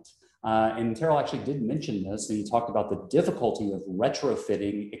philosophical point. And Terrill actually did mention this, and he talked about the difficulty of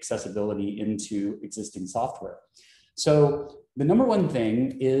retrofitting accessibility into existing software. So the number one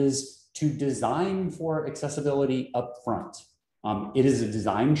thing is to design for accessibility up front. It is a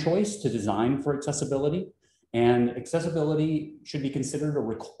design choice to design for accessibility, and accessibility should be considered a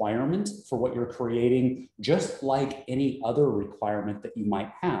requirement for what you're creating, just like any other requirement that you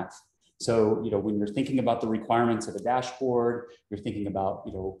might have. So, when you're thinking about the requirements of a dashboard, you're thinking about,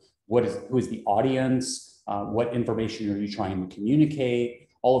 who is the audience, what information are you trying to communicate,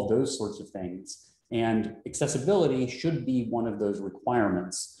 all of those sorts of things. And accessibility should be one of those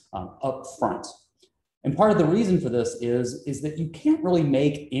requirements up front. And part of the reason for this is that you can't really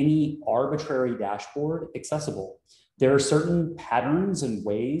make any arbitrary dashboard accessible. There are certain patterns and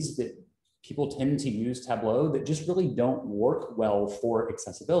ways that people tend to use Tableau that just really don't work well for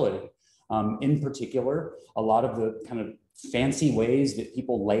accessibility. In particular, a lot of the kind of fancy ways that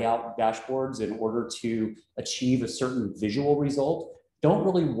people lay out dashboards in order to achieve a certain visual result don't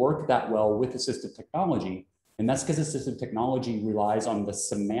really work that well with assistive technology. And that's because assistive technology relies on the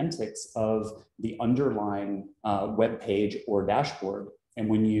semantics of the underlying web page or dashboard. And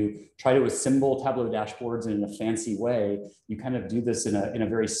when you try to assemble Tableau dashboards in a fancy way, you kind of do this in a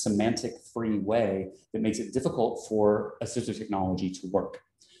very semantic-free way that makes it difficult for assistive technology to work.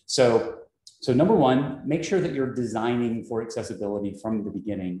 So number one, make sure that you're designing for accessibility from the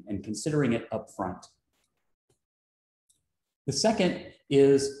beginning and considering it up front. The second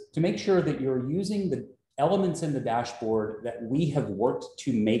is to make sure that you're using the elements in the dashboard that we have worked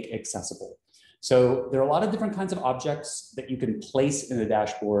to make accessible. So there are a lot of different kinds of objects that you can place in the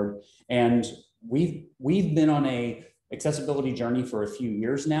dashboard. And we've been on a accessibility journey for a few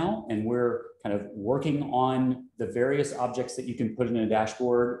years now, and we're kind of working on the various objects that you can put in a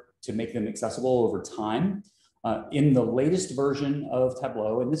dashboard to make them accessible over time. In the latest version of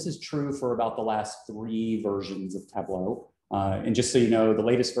Tableau, and this is true for about the last 3 versions of Tableau, and just so you know, the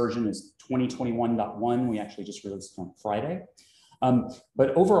latest version is 2021.1. We actually just released it on Friday. But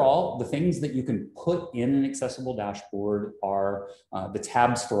overall, the things that you can put in an accessible dashboard are the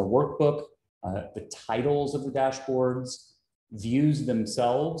tabs for a workbook, the titles of the dashboards, views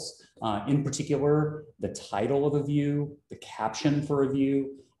themselves, in particular, the title of a view, the caption for a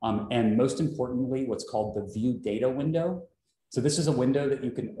view, and most importantly, what's called the view data window. So this is a window that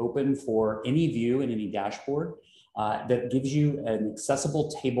you can open for any view in any dashboard that gives you an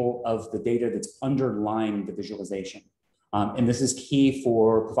accessible table of the data that's underlying the visualization. And this is key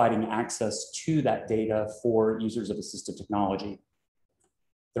for providing access to that data for users of assistive technology.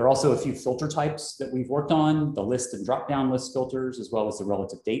 There are also a few filter types that we've worked on, the list and drop-down list filters, as well as the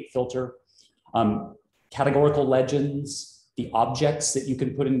relative date filter, categorical legends, the objects that you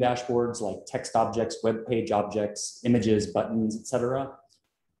can put in dashboards like text objects, web page objects, images, buttons, etc.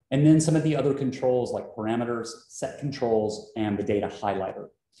 And then some of the other controls like parameters, set controls, and the data highlighter.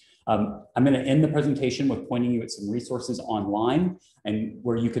 I'm going to end the presentation with pointing you at some resources online and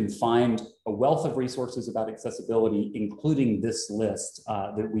where you can find a wealth of resources about accessibility, including this list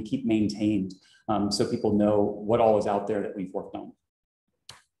that we keep maintained so people know what all is out there that we've worked on.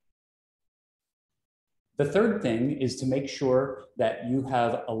 The third thing is to make sure that you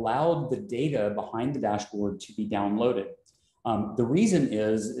have allowed the data behind the dashboard to be downloaded. The reason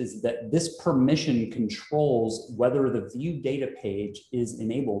is that this permission controls whether the view data page is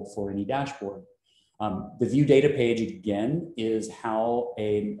enabled for any dashboard. The view data page, again, is how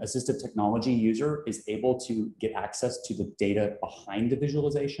an assistive technology user is able to get access to the data behind the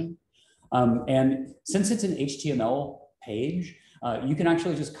visualization. And since it's an HTML page, you can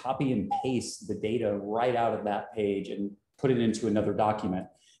actually just copy and paste the data right out of that page and put it into another document.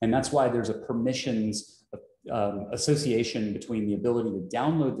 And that's why there's a permissions association between the ability to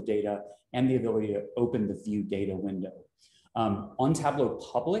download the data and the ability to open the view data window. On Tableau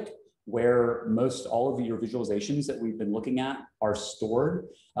Public, where most all of your visualizations that we've been looking at are stored,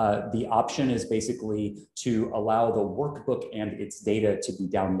 the option is basically to allow the workbook and its data to be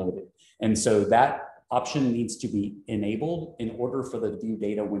downloaded. And so that option needs to be enabled in order for the view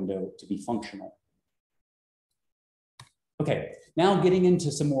data window to be functional. Okay, now getting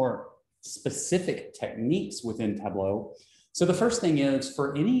into some more specific techniques within Tableau. So the first thing is,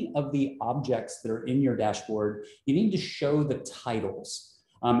 for any of the objects that are in your dashboard, you need to show the titles.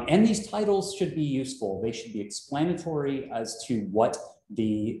 And these titles should be useful. They should be explanatory as to what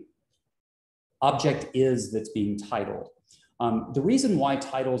the object is that's being titled. The reason why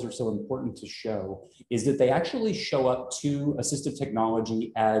titles are so important to show is that they actually show up to assistive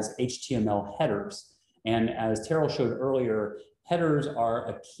technology as HTML headers. And as Terrill showed earlier, headers are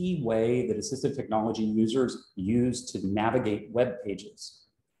a key way that assistive technology users use to navigate web pages.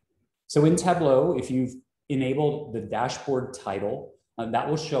 So in Tableau, if you've enabled the dashboard title, that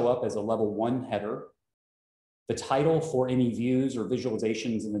will show up as a level 1 header. The title for any views or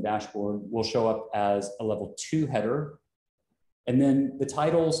visualizations in the dashboard will show up as a level 2 header. And then the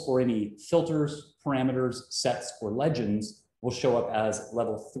titles for any filters, parameters, sets, or legends will show up as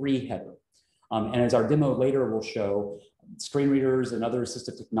level 3 header. And as our demo later will show, screen readers and other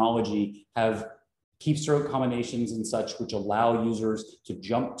assistive technology have keystroke combinations and such, which allow users to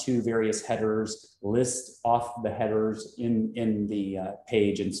jump to various headers, list off the headers in the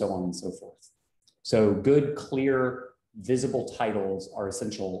page, and so on and so forth. So good, clear, visible titles are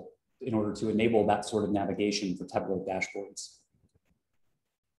essential in order to enable that sort of navigation for Tableau dashboards.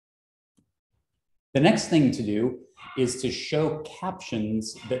 The next thing to do is to show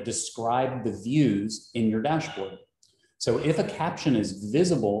captions that describe the views in your dashboard. So if a caption is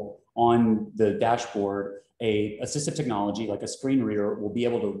visible on the dashboard, a assistive technology like a screen reader will be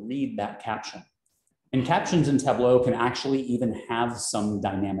able to read that caption. And captions in Tableau can actually even have some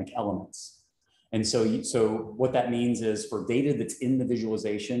dynamic elements. And so what that means is, for data that's in the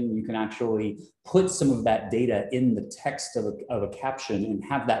visualization, you can actually put some of that data in the text of a caption and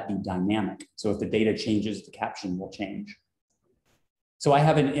have that be dynamic. So if the data changes, the caption will change. So I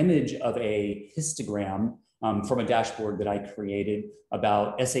have an image of a histogram from a dashboard that I created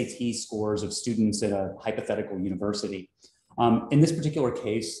about SAT scores of students at a hypothetical university. In this particular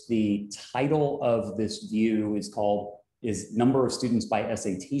case, the title of this view is number of students by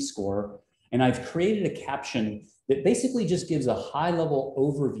SAT score. And I've created a caption that basically just gives a high-level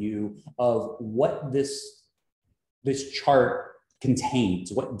overview of what this chart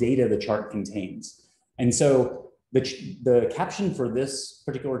contains, what data the chart contains. And so the caption for this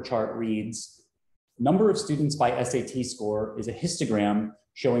particular chart reads, number of students by SAT score is a histogram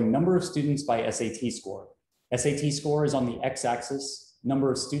showing number of students by SAT score. SAT score is on the x-axis, number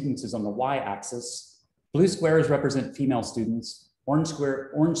of students is on the y-axis. Blue squares represent female students.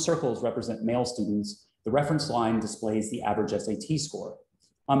 Orange circles represent male students. The reference line displays the average SAT score.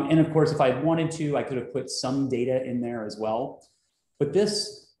 And of course, if I wanted to, I could have put some data in there as well. But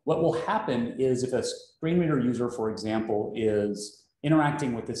what will happen is, if a screen reader user, for example, is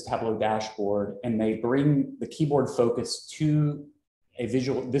interacting with this Tableau dashboard and they bring the keyboard focus to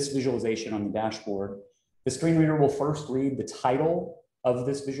this visualization on the dashboard, the screen reader will first read the title of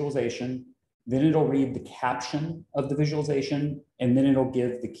this visualization, then it'll read the caption of the visualization, and then it'll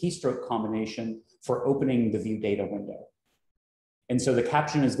give the keystroke combination for opening the view data window. And so the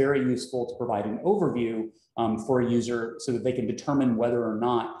caption is very useful to provide an overview for a user so that they can determine whether or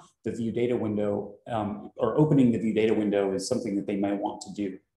not the view data window or opening the view data window is something that they may want to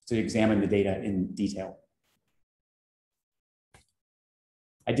do to examine the data in detail.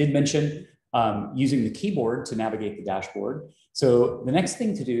 I did mention using the keyboard to navigate the dashboard. So the next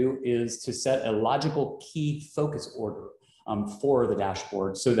thing to do is to set a logical key focus order for the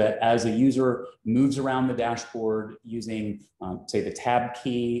dashboard, so that as a user moves around the dashboard using, say, the tab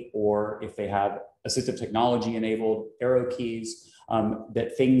key, or if they have assistive technology enabled, arrow keys,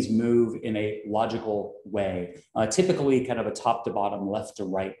 that things move in a logical way, typically kind of a top to bottom, left to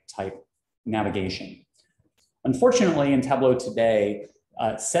right type navigation. Unfortunately, in Tableau today,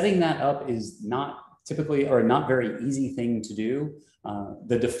 setting that up is not typically, or not very easy thing to do.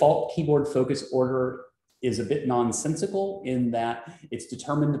 The default keyboard focus order is a bit nonsensical in that it's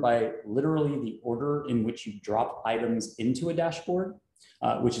determined by literally the order in which you drop items into a dashboard,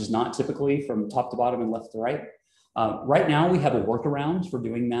 which is not typically from top to bottom and left to right. Right now, we have a workaround for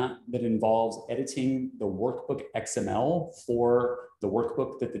doing that involves editing the workbook XML for the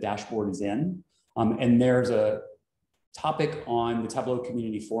workbook that the dashboard is in. And there's a topic on the Tableau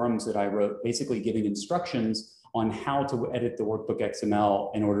community forums that I wrote, basically giving instructions on how to edit the workbook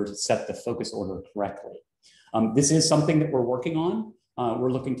XML in order to set the focus order correctly. This is something that we're working on.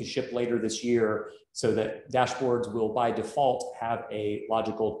 we're looking to ship later this year so that dashboards will by default have a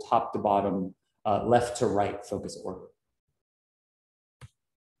logical top to bottom, left to right focus order.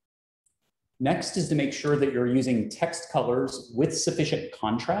 Next is to make sure that you're using text colors with sufficient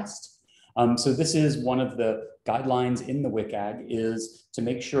contrast. So this is one of the guidelines in the WCAG, is to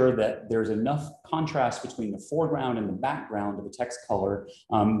make sure that there's enough contrast between the foreground and the background of the text color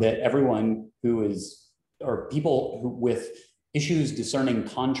that everyone who is, or people who with issues discerning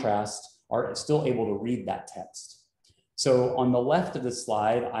contrast are still able to read that text. So on the left of the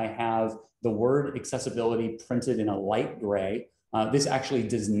slide, I have the word accessibility printed in a light gray. This actually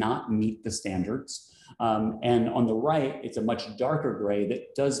does not meet the standards. And on the right, it's a much darker gray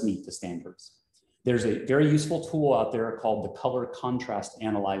that does meet the standards. There's a very useful tool out there called the Color Contrast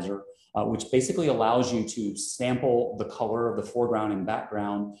Analyzer, which basically allows you to sample the color of the foreground and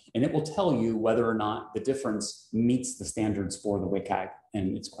background, and it will tell you whether or not the difference meets the standards for the WCAG,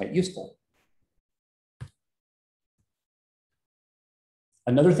 and it's quite useful.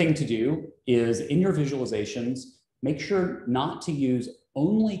 Another thing to do is in your visualizations, make sure not to use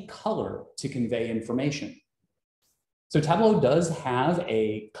only color to convey information. So Tableau does have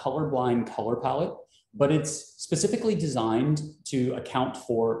a colorblind color palette, but it's specifically designed to account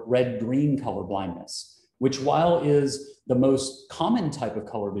for red-green color blindness, which while is the most common type of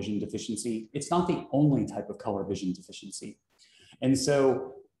color vision deficiency, it's not the only type of color vision deficiency. And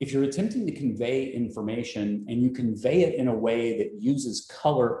so if you're attempting to convey information and you convey it in a way that uses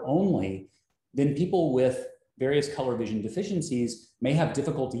color only, then people with various color vision deficiencies may have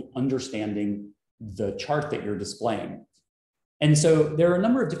difficulty understanding the chart that you're displaying. And so there are a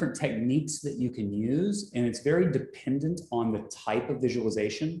number of different techniques that you can use, and it's very dependent on the type of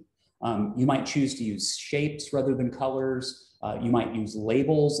visualization. You might choose to use shapes rather than colors. You might use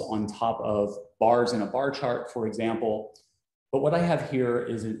labels on top of bars in a bar chart, for example. But what I have here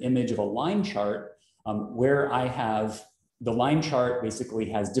is an image of a line chart where I have the line chart basically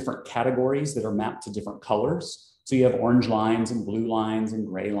has different categories that are mapped to different colors. So you have orange lines and blue lines and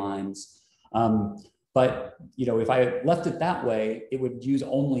gray lines. But if I left it that way, it would use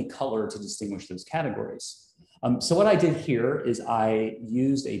only color to distinguish those categories. So what I did here is I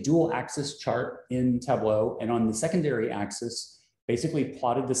used a dual axis chart in Tableau, and on the secondary axis, basically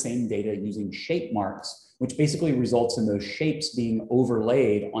plotted the same data using shape marks, which basically results in those shapes being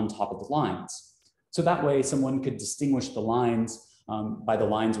overlaid on top of the lines. So that way someone could distinguish the lines by the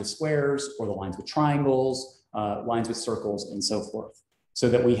lines with squares or the lines with triangles, lines with circles, and so forth, so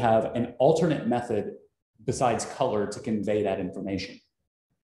that we have an alternate method besides color to convey that information.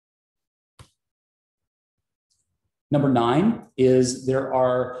 Number 9 is there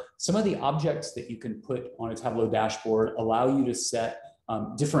are some of the objects that you can put on a Tableau dashboard allow you to set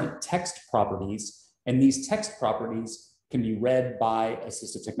different text properties, and these text properties can be read by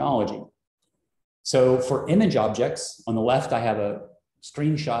assistive technology. So for image objects, on the left, I have a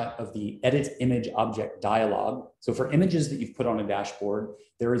screenshot of the edit image object dialog. So for images that you've put on a dashboard,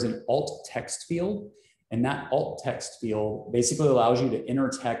 there is an alt text field, and that alt text field basically allows you to enter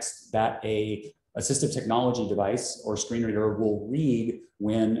text that a assistive technology device or screen reader will read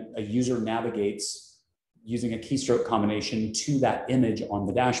when a user navigates using a keystroke combination to that image on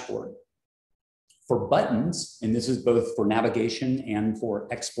the dashboard. For buttons, and this is both for navigation and for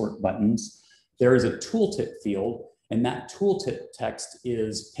export buttons, there is a tooltip field, and that tooltip text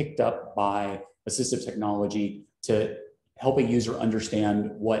is picked up by assistive technology to help a user understand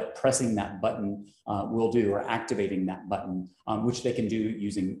what pressing that button will do, or activating that button, which they can do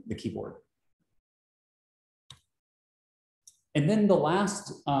using the keyboard. And then the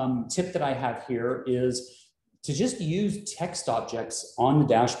last tip that I have here is to just use text objects on the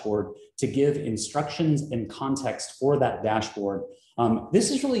dashboard to give instructions and context for that dashboard. This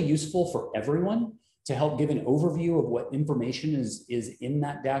is really useful for everyone to help give an overview of what information is in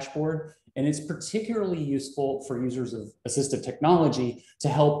that dashboard. And it's particularly useful for users of assistive technology to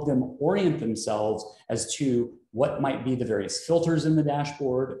help them orient themselves as to what might be the various filters in the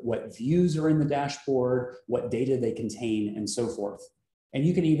dashboard, what views are in the dashboard, what data they contain, and so forth. And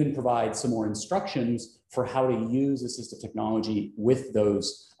you can even provide some more instructions for how to use assistive technology with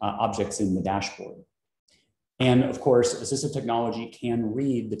those objects in the dashboard. And of course, assistive technology can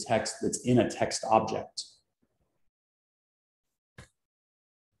read the text that's in a text object.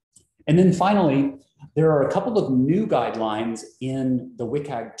 And then finally, there are a couple of new guidelines in the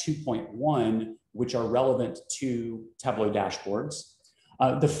WCAG 2.1, which are relevant to Tableau dashboards.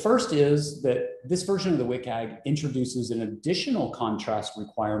 The first is that this version of the WCAG introduces an additional contrast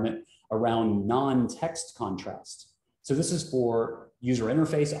requirement around non-text contrast. So this is for user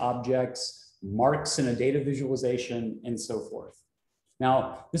interface objects, marks in a data visualization, and so forth.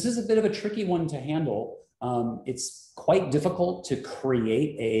 Now, this is a bit of a tricky one to handle. It's quite difficult to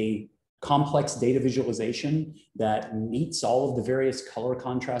create a complex data visualization that meets all of the various color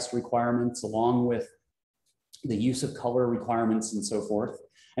contrast requirements along with the use of color requirements and so forth.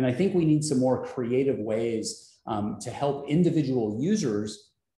 And I think we need some more creative ways to help individual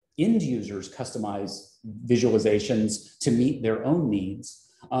users, end users, customize visualizations to meet their own needs.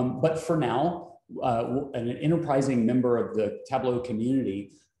 But for now, an enterprising member of the Tableau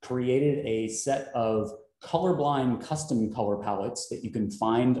community created a set of colorblind custom color palettes that you can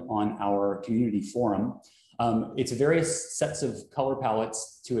find on our community forum. It's various sets of color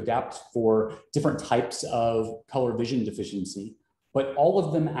palettes to adapt for different types of color vision deficiency, but all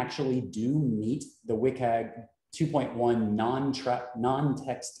of them actually do meet the WCAG 2.1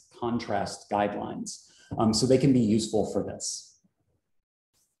 non-text contrast guidelines. So they can be useful for this.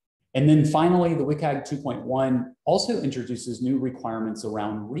 And then finally, the WCAG 2.1 also introduces new requirements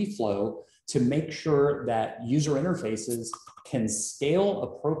around reflow to make sure that user interfaces can scale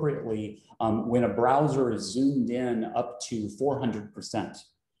appropriately when a browser is zoomed in up to 400%.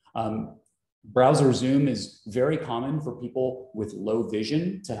 Browser zoom is very common for people with low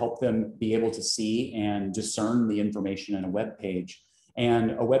vision to help them be able to see and discern the information in a web page.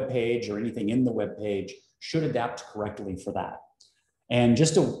 And a web page or anything in the web page should adapt correctly for that. And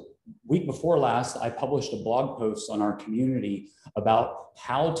just a week before last, I published a blog post on our community about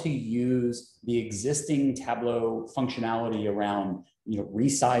how to use the existing Tableau functionality around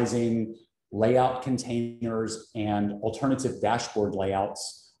resizing, layout containers, and alternative dashboard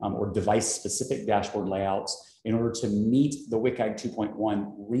layouts or device-specific dashboard layouts in order to meet the WCAG 2.1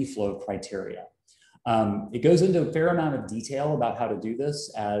 reflow criteria. It goes into a fair amount of detail about how to do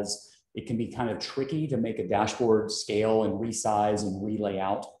this, as it can be kind of tricky to make a dashboard scale and resize and relay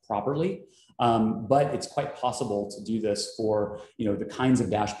out properly. But it's quite possible to do this for the kinds of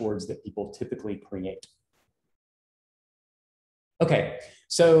dashboards that people typically create. Okay,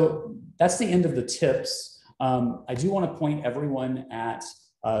 so that's the end of the tips. I do want to point everyone at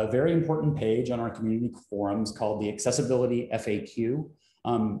a very important page on our community forums called the Accessibility FAQ.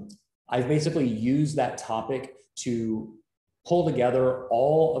 I've basically used that topic to pull together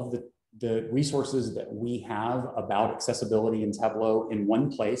all of the resources that we have about accessibility in Tableau in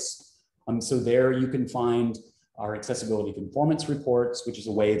one place. So there you can find our accessibility conformance reports, which is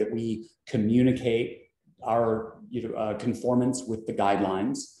a way that we communicate our conformance with the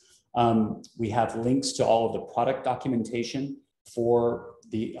guidelines. We have links to all of the product documentation for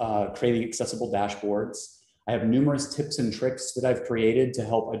the creating accessible dashboards. I have numerous tips and tricks that I've created to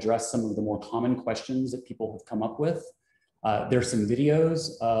help address some of the more common questions that people have come up with. There's some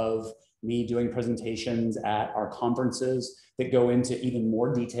videos of me doing presentations at our conferences that go into even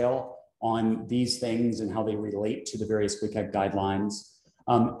more detail on these things and how they relate to the various WCAG guidelines.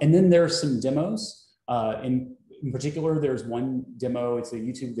 And then there's some demos. In particular, there's one demo, it's a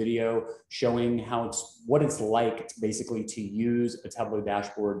YouTube video showing what it's like basically to use a Tableau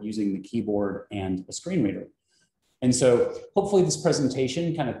dashboard using the keyboard and a screen reader. And so hopefully this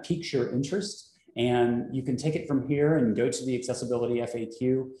presentation kind of piques your interest, and you can take it from here and go to the Accessibility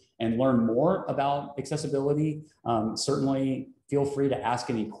FAQ and learn more about accessibility. Certainly feel free to ask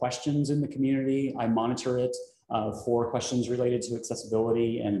any questions in the community. I monitor it for questions related to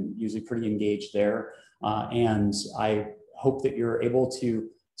accessibility and usually pretty engaged there. And I hope that you're able to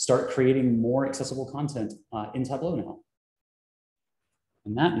start creating more accessible content in Tableau now.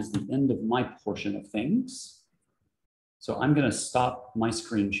 And that is the end of my portion of things. So I'm going to stop my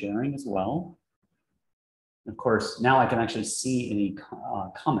screen sharing as well. Of course, now I can actually see any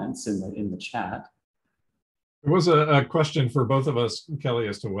comments in the chat. There was a question for both of us, Kelly,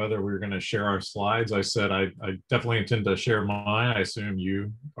 as to whether we were going to share our slides. I said I definitely intend to share mine. I assume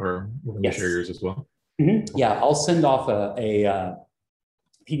you are willing to share yours as well. Mm-hmm. Yeah, I'll send off a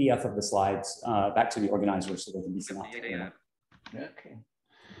PDF of the slides back to the organizers so they can be sent out. Okay.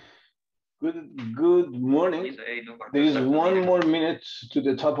 Good morning. There is 1 more minute to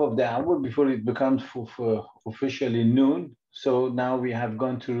the top of the hour before it becomes officially noon. So now we have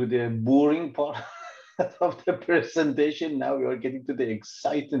gone through the boring part of the presentation. Now we are getting to the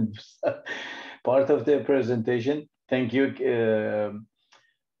exciting part of the presentation. Thank you,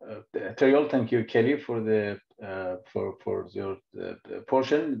 Terrill. Thank you, Kelly, for the your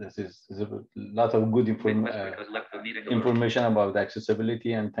portion. This is a lot of good information about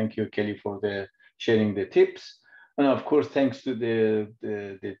accessibility, and thank you, Kelly, for sharing the tips. And of course, thanks to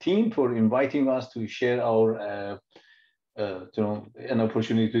the team for inviting us to share our an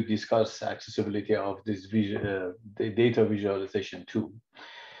opportunity to discuss accessibility of this the data visualization tool.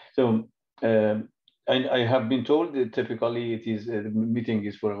 So I have been told that typically it is the meeting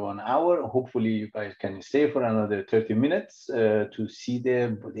is for 1 hour. Hopefully you guys can stay for another 30 minutes to see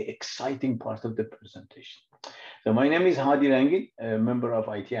the exciting part of the presentation. So my name is Hadi Rangin, a member of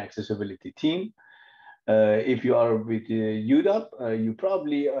IT accessibility team. If you are with UW, you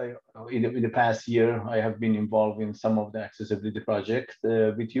probably, in the past year, I have been involved in some of the accessibility projects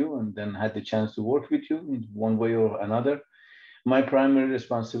with you and then had the chance to work with you in one way or another. My primary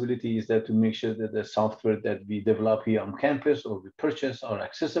responsibility is that to make sure that the software that we develop here on campus or we purchase are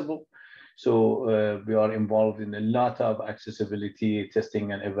accessible. So we are involved in a lot of accessibility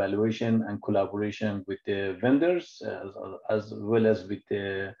testing and evaluation and collaboration with the vendors as well as with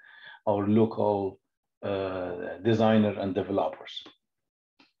our local designer and developers.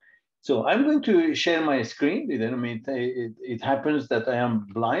 So I'm going to share my screen. I mean, it happens that I am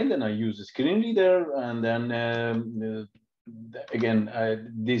blind and I use a screen reader, and then again,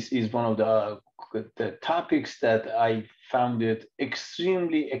 this is one of the topics that I found it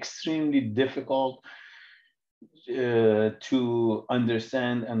extremely difficult to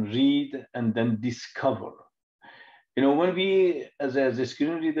understand and read and then discover. You know, when we, as a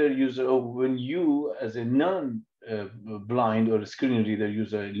screen reader user, or when you, as a non-blind or a screen reader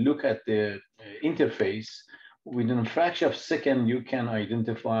user, look at the interface, within a fraction of a second, you can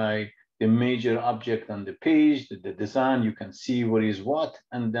identify the major object on the page, the design, you can see what is what,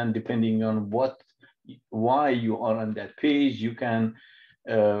 and then depending on why you are on that page, you can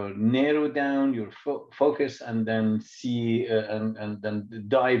narrow down your focus and then see and then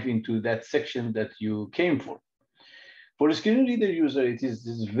dive into that section that you came for. For a screen reader user, this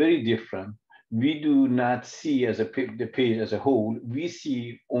is very different. We do not see the page as a whole. We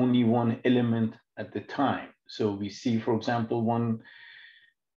see only one element at the time. So we see, for example, one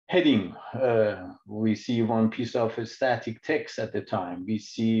heading. We see one piece of static text at the time. We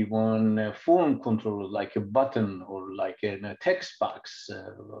see one form control, like a button or like a text box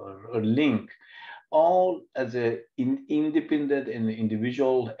or link, all as independent and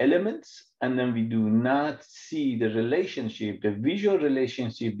individual elements. And then we do not see the relationship, the visual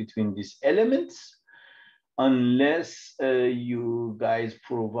relationship between these elements, unless you guys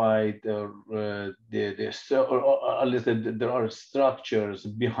provide unless there are structures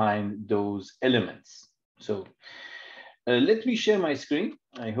behind those elements. So let me share my screen.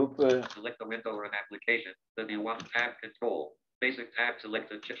 I hope. Select a window or an application. The new one, tab control. Basic tab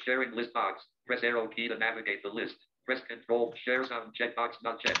selected, sharing list box. Press arrow key to navigate the list. Press control, share sound, checkbox,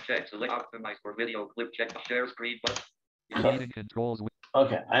 not check. Select optimize for video clip, check, share screen button. Meeting controls.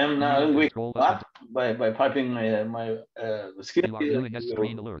 Okay, I am now going up by piping my screen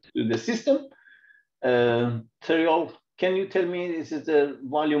to the system. Terrill, can you tell me this is the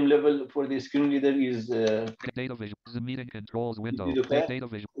volume level for the screen reader is data visual, the meeting controls window. Is it okay? Data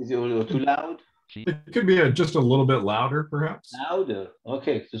visual. Is it too loud? It could be just a little bit louder, perhaps. Louder.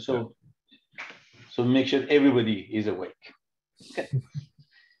 Okay, so make sure everybody is awake. Okay.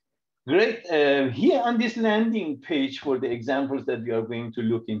 Great. Here on this landing page for the examples that we are going to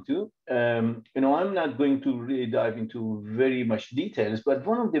look into, you know, I'm not going to really dive into very much details, but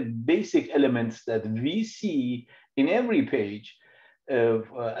one of the basic elements that we see in every page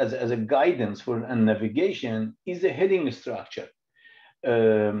as a guidance for a navigation is the heading structure.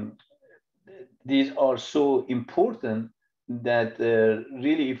 These are so important that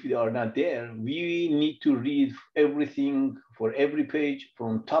really, if they are not there, we need to read everything for every page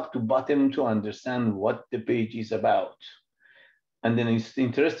from top to bottom to understand what the page is about. And then it's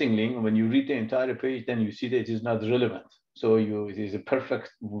interestingly, when you read the entire page, then you see that it is not relevant. So it is a perfect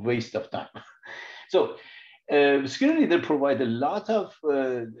waste of time. So screen reader provide a lot of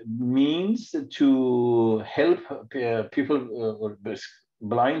means to help people or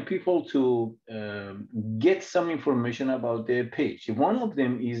blind people to get some information about their page. One of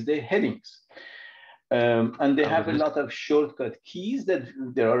them is the headings. And they have a lot of shortcut keys that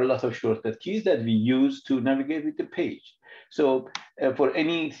we use to navigate with the page. So for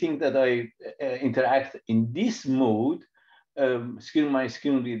anything that I interact in this mode, my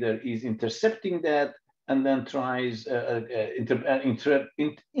screen reader is intercepting that and then tries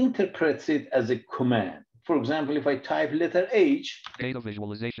interprets it as a command. For example, if I type letter H, data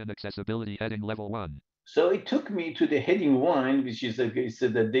visualization accessibility heading level 1. So it took me to the heading 1, which is the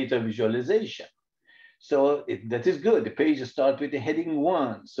data visualization. So that is good. The page starts with the heading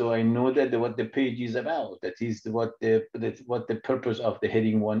 1, so I know that what the page is about. That is what the purpose of the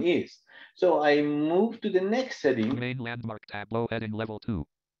heading 1 is. So I move to the next heading. Main landmark Tableau heading level 2.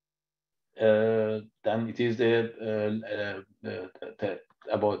 Then it is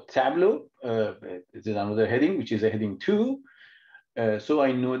about Tableau. It is another heading, which is a heading 2. So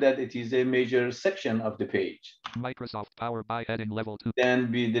I know that it is a major section of the page. Microsoft Power BI heading level 2.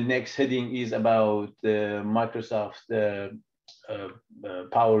 Then the next heading is about Microsoft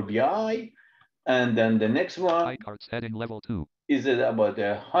Power BI. And then the next one High charts heading level 2 is about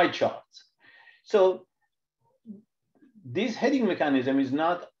the high charts. So this heading mechanism is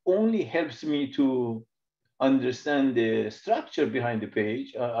not only helps me to understand the structure behind the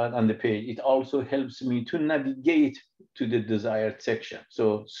page, on the page, it also helps me to navigate to the desired section.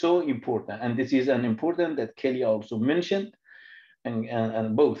 So important. And this is an important that Kelly also mentioned,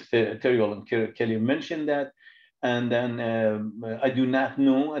 and both Terrill and Kelly mentioned that. And then I do not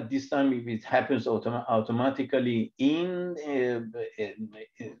know at this time if it happens automatically in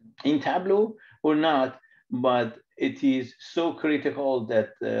Tableau or not, but it is so critical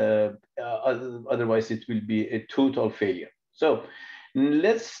that otherwise it will be a total failure. So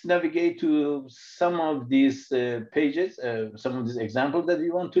let's navigate to some of these pages, some of these examples that we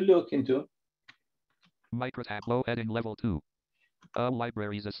want to look into. Micro Tableau heading level 2.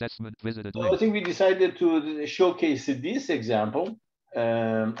 Libraries assessment visited So link. I think we decided to showcase this example.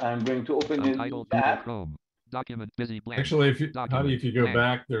 I'm going to open a new tab. Chrome. Document busy blank. Actually, if you, Hadi, if you go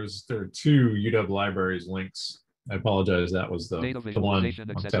back, there are 2 UW libraries links. I apologize. That was the one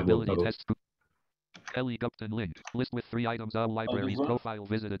on Tableau. Test. Kelly Gupton link. List with 3 items. Libraries profile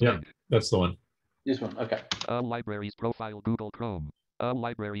visited Yep, link. that's the one. This one, okay. Libraries profile Google Chrome.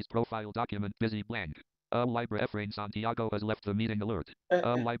 Libraries profile document busy blank. Library Efrain Santiago has left the meeting alert.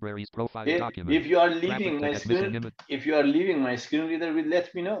 Libraries profile document. If you are leaving my screen, if you are leaving my screen reader, will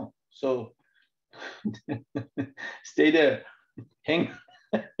let me know. So stay there. Hang.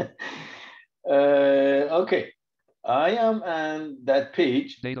 Okay, I am on that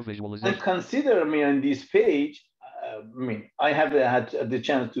page. Data visualization. And consider me on this page. I mean, I have had the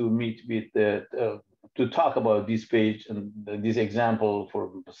chance to meet with to talk about this page and this example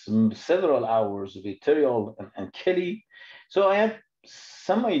for several hours with Terrill and Kelly. So I have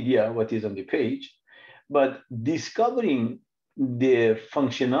some idea what is on the page, but discovering the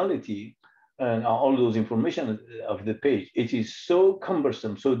functionality and all those information of the page, it is so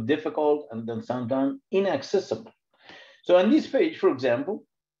cumbersome, so difficult, and then sometimes inaccessible. So on this page, for example,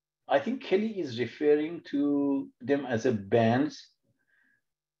 I think Kelly is referring to them as a bands.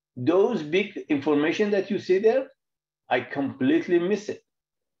 Those big information that you see there, I completely miss it.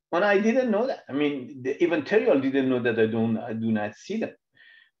 And I didn't know that. I mean, even Terrill didn't know that I do not see them.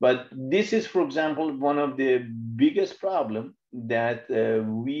 But this is, for example, one of the biggest problem that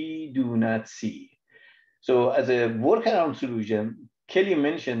we do not see. So as a workaround solution, Kelly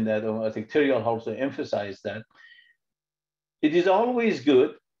mentioned that, or I think Terrill also emphasized that, it is always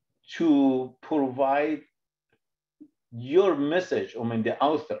good to provide your message. I mean, the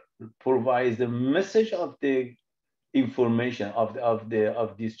author provides the message of the information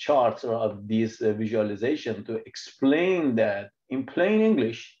of these charts or of this visualization to explain that in plain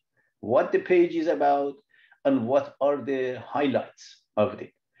English what the page is about and what are the highlights of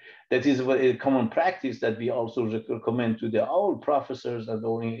it. That is a common practice that we also recommend to all professors and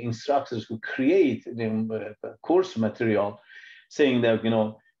all instructors who create the course material, saying that,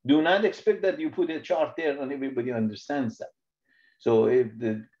 do not expect that you put a chart there and everybody understands that. So if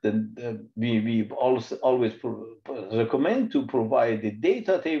we also always recommend to provide the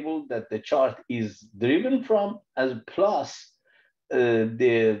data table that the chart is driven from, as plus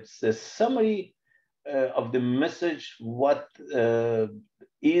the summary of the message, what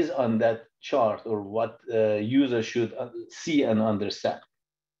is on that chart or what user should see and understand.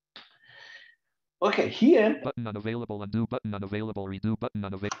 Okay, here. Button unavailable, undo button unavailable, redo button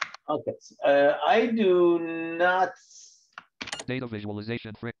unavailable. Okay, I do not. Data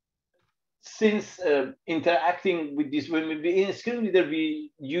visualization frame. Since interacting with this, when we in screen reader,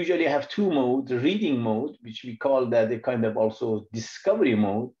 we usually have 2 modes: reading mode, which we call that a kind of also discovery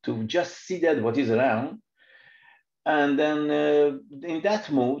mode, to just see that what is around. And then in that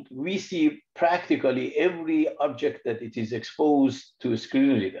mode, we see practically every object that it is exposed to a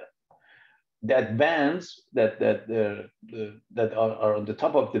screen reader. That bands that are on the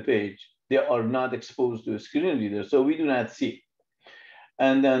top of the page, they are not exposed to a screen reader, so we do not see.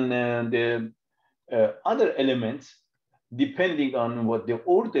 And then the other elements, depending on what the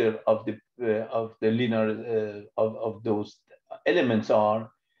order of the linear of those elements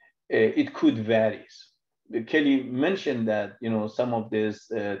are, it could vary. Kelly mentioned that some of this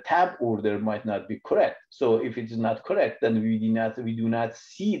tab order might not be correct. So if it is not correct, then we do not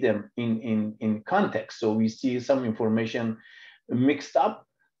see them in context. So we see some information mixed up,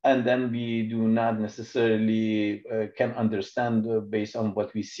 and then we do not necessarily can understand based on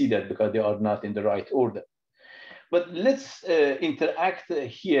what we see that, because they are not in the right order. But let's interact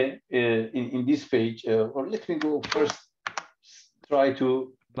here in this page, or let me go first, try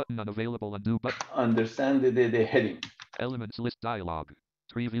to button unavailable, undo button, understand the heading. elements list dialog,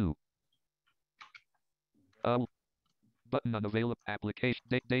 tree view. Button unavailable, application,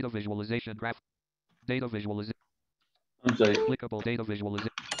 data visualization graph, data visualization. I'm sorry. Clickable data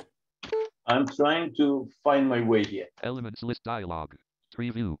visualization. I'm trying to find my way here. Elements list dialog, tree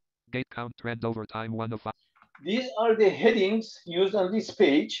view, gate count trend over time 1 of 5. These are the headings used on this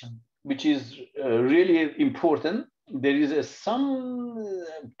page, which is really important. There is some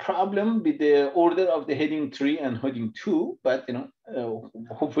problem with the order of the heading 3 and heading 2, but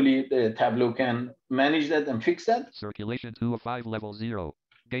hopefully the Tableau can manage that and fix that. Circulation 2 of 5 level 0.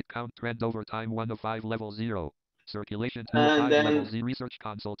 Gate count trend over time 1 of 5 level 0. Circulation 2 of 5 level 0. Research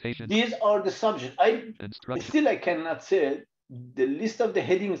consultation. These are the subjects. Still I cannot say the list of the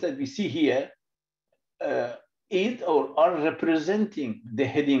headings that we see here are representing the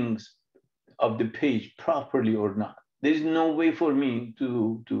headings of the page properly or not. There is no way for me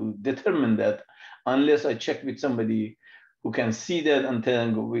to determine that unless I check with somebody who can see that and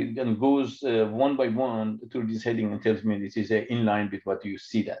goes one by one through this heading and tells me this is in line with what you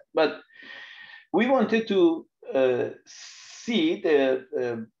see that. But we wanted to see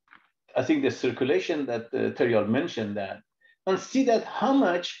I think the circulation that Terrill mentioned that, and see that how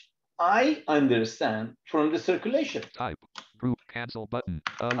much I understand from the circulation. Type, group, cancel button.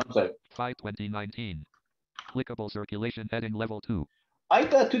 I'm sorry. 5/2019. Clickable circulation heading level 2. I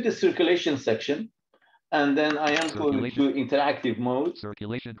got to the circulation section, and then I am going to interactive mode.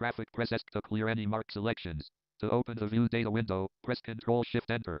 Circulation graphic, press S to clear any marked selections. To open the view data window, press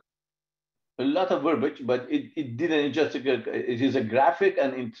Ctrl-Shift-Enter. A lot of verbiage, but it didn't just, it is a graphic,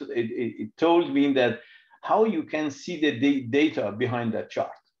 and it told me that how you can see the data behind that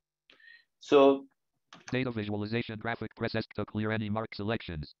chart. So data visualization graphic, press S to clear any marked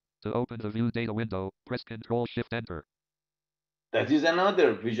selections. To open the view data window, press Ctrl-Shift-Enter. That is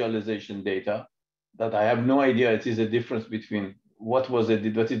another visualization data that I have no idea. It is a difference between what is the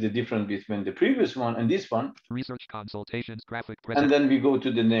difference between the previous one and this one. Research consultations graphic, press. And then we go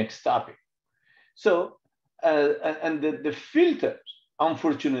to the next topic. So, and the filter,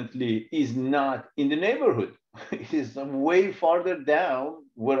 unfortunately, is not in the neighborhood. It is way farther down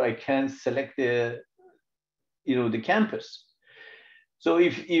where I can select the campus. So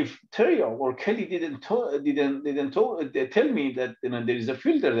if Terrill or Kelly didn't tell me that there is a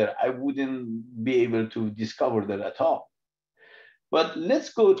filter there, I wouldn't be able to discover that at all. But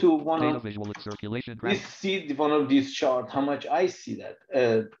let's go to one data of visual circulation. Let's see one of these charts. How much I see that.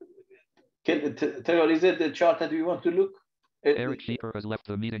 Terrill, is it the chart that we want to look? Eric Sheeper has left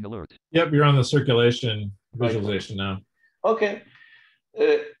the meeting alert. Yep, you're on the circulation visualization now. Okay.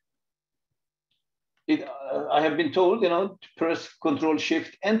 I have been told, to press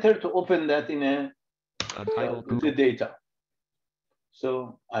Ctrl-Shift-Enter to open that in the data.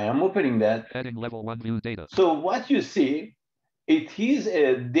 So I am opening that. Heading level 1 view data. So what you see, it is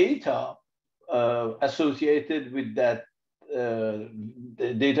a data associated with that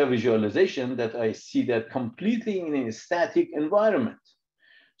the data visualization that I see that completely in a static environment.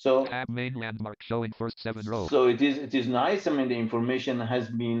 So tab main landmark showing first 7 rows. So it is nice. I mean, the information has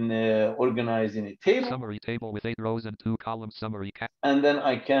been organized in a table. Summary table with 8 rows and 2 columns. Summary and then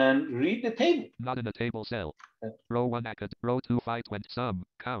I can read the table. Not in a table cell. Row 1 row 2 520 sum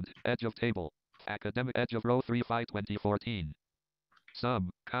count edge of table academic edge of row 3 5 2014.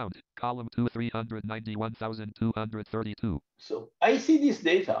 Sum count column 2 391,232. So I see this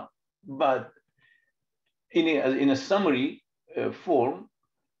data, but in a summary form.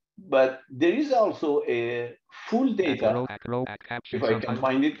 But there is also a full data. If I can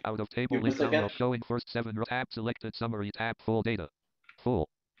find it, out of table list showing first 7 rows. Tab selected summary tab full data full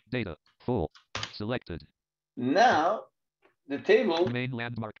selected. Now the table main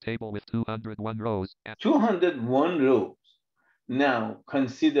landmark table with 201 rows. 201 rows. Now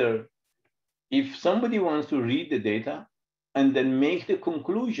consider if somebody wants to read the data and then make the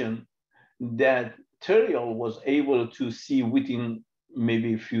conclusion that Terrill was able to see within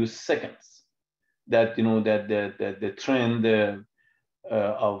maybe a few seconds that that the trend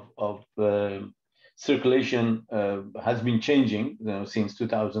of circulation has been changing since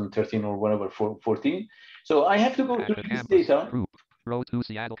 2013 or whatever 14. So I have to go to this data. Group. Row 2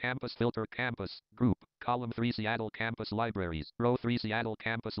 Seattle Campus Filter Campus Group. Column 3 Seattle Campus Libraries. Row 3 Seattle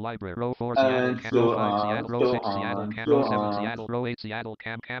Campus Library. Row 4 Seattle Campus. Row 5 Seattle. Row 6 Seattle Campus. Row 7 Seattle. Row 8 Seattle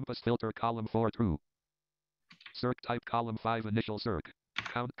Campus Filter. Column 4 True. Circ type column 5 initial circ.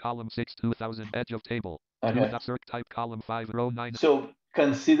 Count column 6 2000 edge of table. Okay. Circ type column 5 row 9. So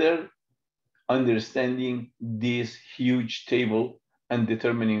consider understanding this huge table and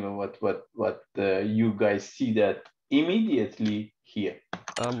determining what you guys see that immediately here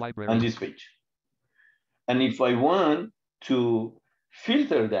on this page. And if I want to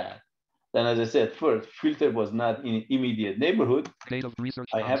filter that, then as I said, first, filter was not in immediate neighborhood. Data research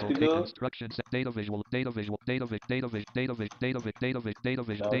I have to go instructions, data visual,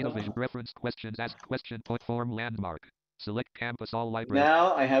 reference questions, ask question, point form landmark. Select campus all libraries.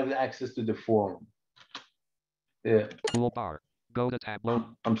 Now I have access to the form. Yeah. Toolbar. Go to Tableau.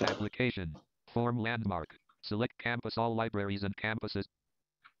 I'm sorry. Application. Form landmark. Select campus all libraries and campuses.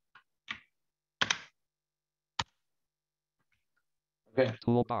 Okay.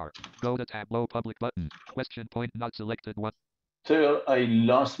 Toolbar. Go to Tableau public button. Question point not selected one. So I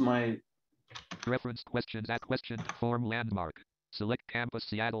lost my reference questions at question form landmark. Select campus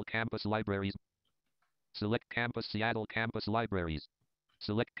Seattle campus libraries. Select campus Seattle campus libraries.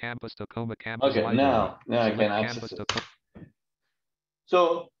 Select campus Tacoma campus library. Now I can access it.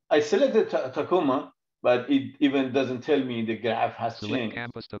 So I selected Tacoma, but it even doesn't tell me the graph has Select changed.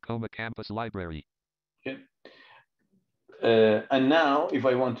 Campus Tacoma campus library. Okay. And now if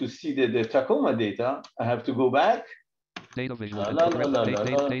I want to see the Tacoma data, I have to go back. Data visual, data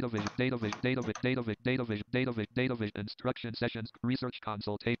vision, instruction sessions, research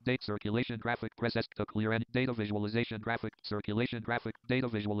console, tape, date, circulation, graphic, press S to clear, and data visualization, graphic, circulation, graphic, data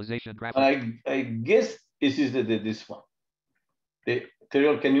visualization, graphic. I guess this is this one.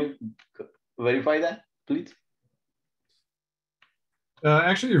 Terrill, can you verify that, please?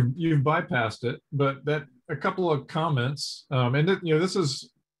 Actually, you've bypassed it, but that a couple of comments, and this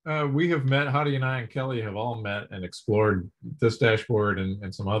is. We have met, Hadi and I and Kelly have all met and explored this dashboard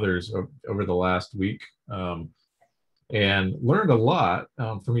and some others over the last week, and learned a lot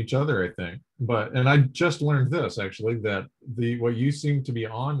from each other, I think. And I just learned this, actually, that what you seem to be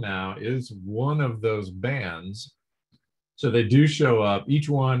on now is one of those bands. So they do show up. Each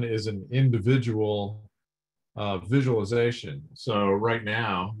one is an individual visualization. So right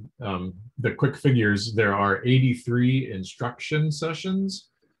now, the quick figures, there are 83 instruction sessions.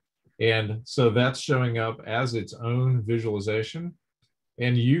 And so that's showing up as its own visualization.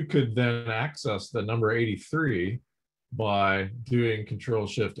 And you could then access the number 83 by doing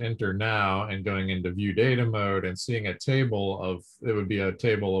Control-Shift-Enter now and going into view data mode and seeing a table of, it would be a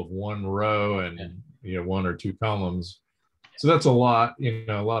table of one row and one or two columns. So that's a lot,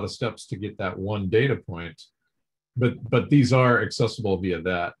 a lot of steps to get that one data point. But these are accessible via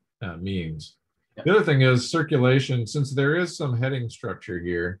that means. The other thing is circulation. Since there is some heading structure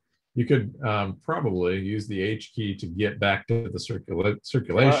here, you could probably use the H key to get back to the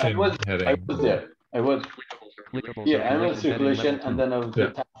circulation heading. I was there. I was. Yeah, I'm in circulation, and then I was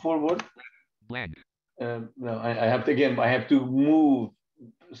tap forward. Blank. No, I have to I have to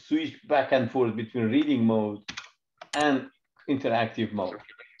switch back and forth between reading mode and interactive mode.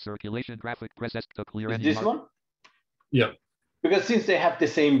 Circulation graphic press S to clear. Is this one? Yep. Because since they have the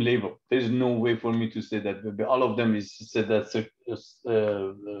same label, there's no way for me to say that all of them is said that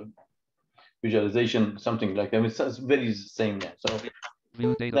visualization, something like that. It's very same there. So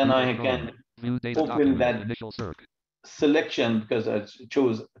then I can open that initial circ selection because I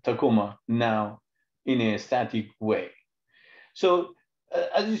chose Tacoma now in a static way. So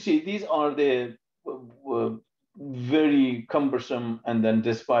as you see, these are the very cumbersome, and then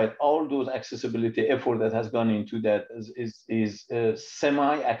despite all those accessibility effort that has gone into that is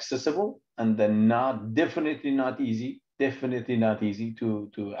semi-accessible, and then definitely not easy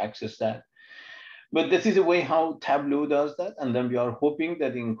to access that. But this is a way how Tableau does that, and then we are hoping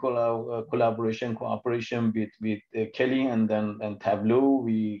that in cooperation with Kelly and Tableau,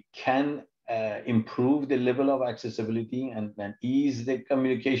 we can improve the level of accessibility and ease the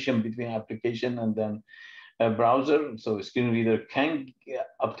communication between application and then a browser, so a screen reader can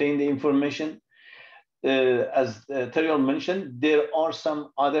obtain the information. As Terrill mentioned, there are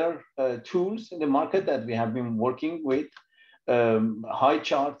some other tools in the market that we have been working with. High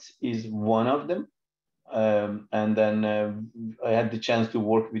charts is one of them. And then I had the chance to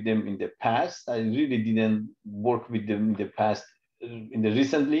work with them in the past. I really didn't work with them in the past,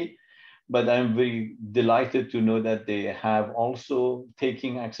 recently, but I'm very delighted to know that they have also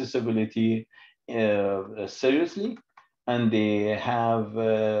taken accessibility seriously, and they have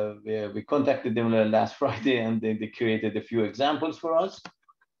we contacted them last Friday, and they created a few examples for us.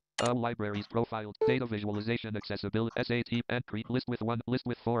 Libraries profiled, data visualization, accessibility, SAT entry, list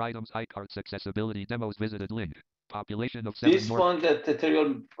with 4 items, iCarts, accessibility, demos, visited link, population of 7. This one that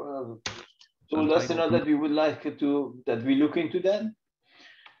Terrill told us that we would like that we look into that,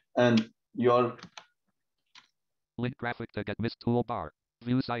 and your link graphic to get missed toolbar.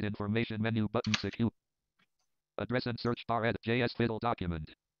 View site information menu button secure. Address and search bar edit JS Fiddle document.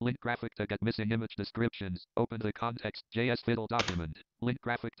 Link graphic to get missing image descriptions. Open the context JS Fiddle document. Link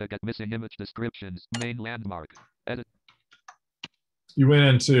graphic to get missing image descriptions. Main landmark. Edit. You went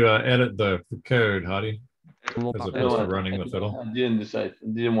in to edit the code, Hadi, Tool as bar. opposed to running the fiddle. I didn't decide. I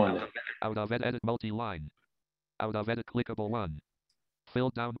didn't want it. Out of edit multi-line. Out of edit clickable 1. Fill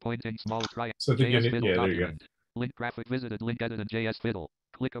down pointing small triangle. So I think you JS need, Fiddle yeah, there you go. document. Link graphic visited. Link edit and JS Fiddle.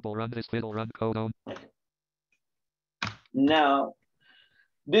 Clickable run this fiddle run code on. Now,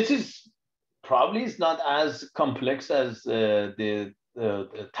 this is probably is not as complex as the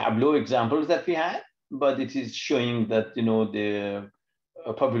Tableau examples that we had, but it is showing that the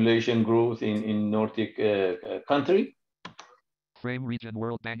population growth in Nordic country. Frame region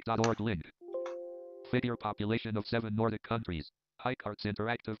worldbank.org link. Figure population of 7 Nordic countries. HiCarts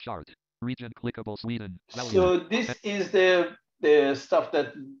interactive chart. Region clickable Sweden. Value. So this is the stuff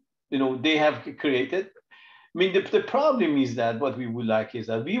that they have created. I mean, the problem is that what we would like is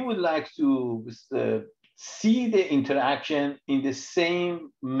that we would like to see the interaction in the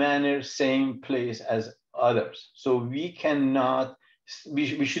same manner, same place as others. So we cannot,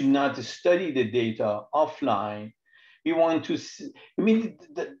 we should not study the data offline. We want to see, I mean,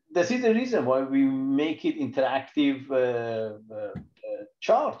 this is the reason why we make it interactive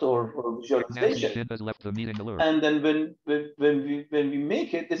chart or visualization. Has left the meeting alert. And then when we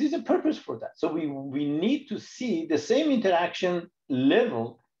make it, this is a purpose for that. So we need to see the same interaction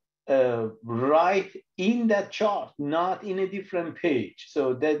level right in that chart, not in a different page.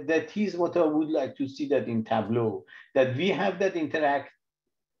 So that is what I would like to see that in Tableau, that we have that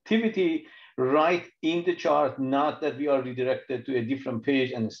interactivity right in the chart, not that we are redirected to a different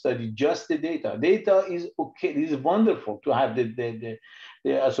page and study just the data. Data is okay, it is wonderful to have the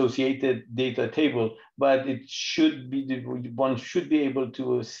associated data table, but it should be, one should be able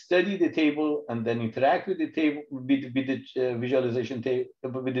to study the table and then interact with the table, with the visualization table,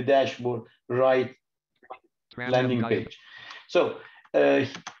 with the dashboard, right landing page. So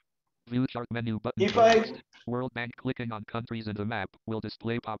view chart menu button. If I World Bank clicking on countries in the map will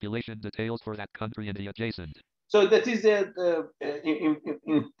display population details for that country and the adjacent. So that is the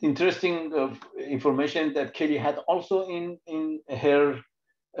interesting information that Kelly had also in her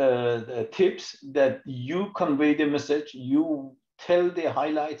tips, that you convey the message, you tell the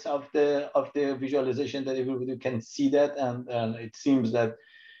highlights of the visualization that everybody can see that, and it seems that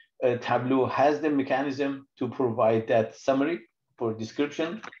Tableau has the mechanism to provide that summary for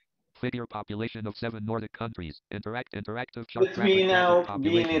description. Figure population of 7 Nordic countries. Interactive chart. Let me now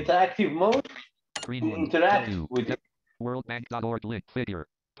be in interactive mode. Interact with it. Worldbank.org link. Figure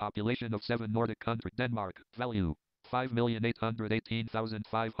population of 7 Nordic countries. Denmark. Value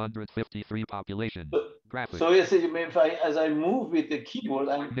 5,818,553 population. Graphic. So yes, if as I move with the keyboard,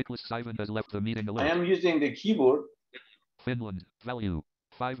 Nicholas Sivan has left the meeting alert. I am using the keyboard. Finland. Value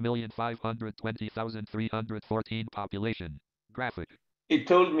 5,520,314 population. Graphic. It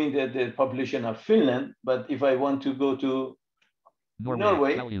told me that the population of Finland, but if I want to go to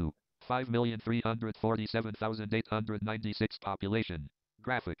Norway value 5,347,896 population.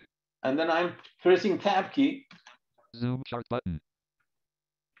 Graphic. And then I'm pressing tab key. Zoom chart button.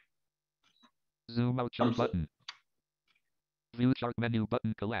 Zoom out chart button. View chart menu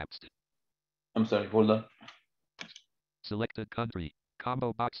button collapsed. I'm sorry, hold on. Selected country.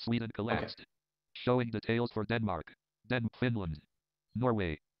 Combo box Sweden collapsed. Okay. Showing details for Denmark. Finland.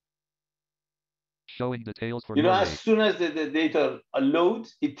 Norway. Showing details for Norway. As soon as the data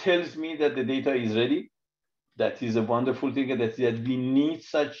loads, it tells me that the data is ready. That is a wonderful thing, that we need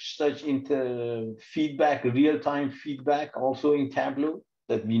such feedback, real-time feedback also in Tableau,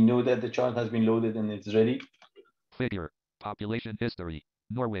 that we know that the chart has been loaded and it's ready. Figure, population history,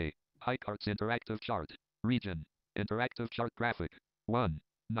 Norway, HiCarts interactive chart, region, interactive chart graphic,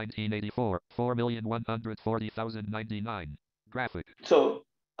 1984, 4,140,099. Graphic. So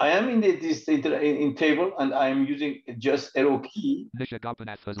I am in in table, and I am using just arrow key.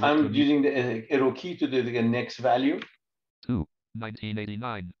 I'm using the arrow key to the next value.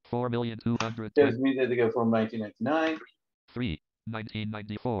 1989, 4,200. Tells me that they go from 1999.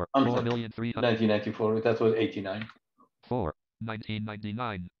 1994, 4,300. 1994. That was 89.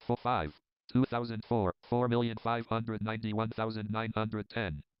 1999, 2004,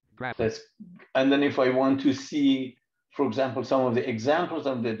 4,591,910. Graphic. And then if I want to see, for example, some of the examples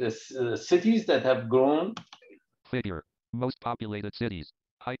of the cities that have grown. Figure, most populated cities.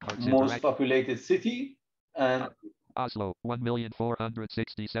 Most populated city. And Oslo,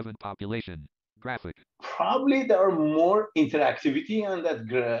 1,467 population. Graphic. Probably there are more interactivity on that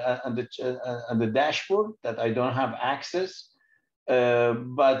on the dashboard that I don't have access.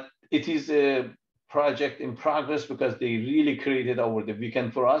 but it is a project in progress because they really created over the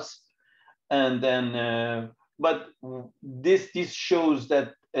weekend for us. And then, but this shows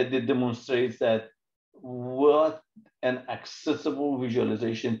that it demonstrates that what an accessible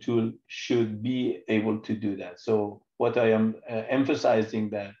visualization tool should be able to do that. So what I am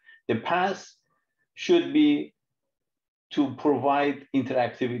emphasizing that the path should be to provide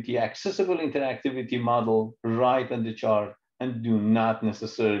interactivity, accessible interactivity model right on the chart, and do not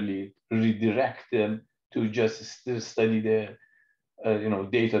necessarily redirect them to just study the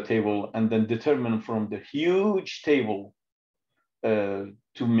data table and then determine from the huge table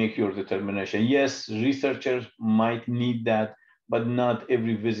to make your determination. Yes, researchers might need that, but not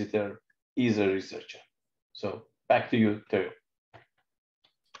every visitor is a researcher. So back to you, Terrill.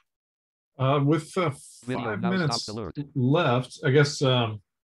 With 5 minutes left, I guess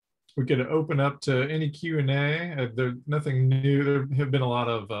we could open up to any Q&A. There's nothing new. There have been a lot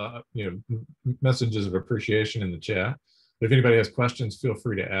of messages of appreciation in the chat. If anybody has questions, feel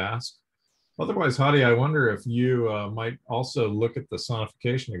free to ask. Otherwise, Hadi, I wonder if you might also look at the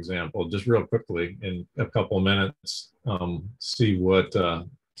sonification example just real quickly in a couple of minutes, see what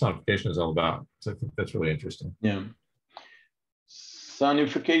sonification is all about. So I think that's really interesting. Yeah.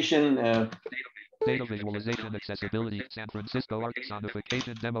 Sonification. Data visualization accessibility, San Francisco art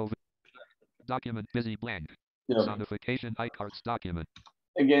sonification demo document busy blank. Yeah. Sonification iCards document.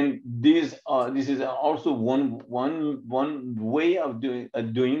 Again, this is also one way of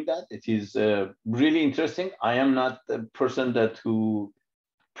doing that. It is really interesting. I am not a person who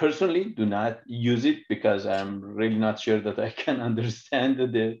personally do not use it because I'm really not sure that I can understand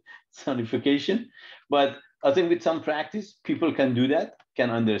the sonification. But I think with some practice, people can do that, can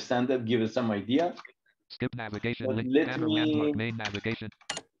understand that, give us some idea. Skip navigation, but link, banner, landmark, main navigation,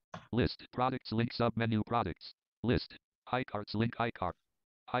 list, products, link, submenu, products, list, iCards, link, iCard,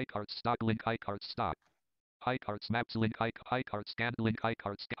 iCards, stock, link, iCards, stock, iCards, maps, link, iCards, scan, link,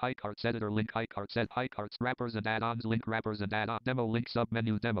 iCards, editor, link, iCards, iCards, wrappers and add-ons, link, wrappers and add-on, demo, link,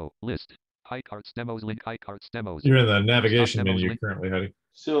 submenu, demo, list, iCards, demos, link, iCards, demos. You're in the navigation menu link. Currently, Hadi.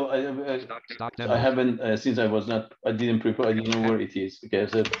 So I haven't, since I didn't prepare, I didn't know where it is. Okay,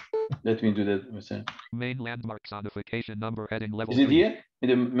 so let me do that. Main landmark sonification number heading level. Is it 3. Here in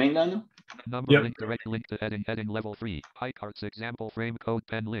the main line? Number link, direct link to heading level 3. iCards example frame code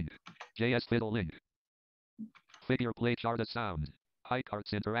pen link. JS fiddle link. Figure play chart of sound.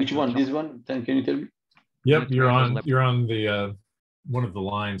 iCards interactive. Which one? This one? Can you tell me? Yep, you're on the one of the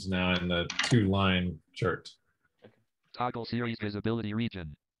lines now in the 2-line chart. Toggle series visibility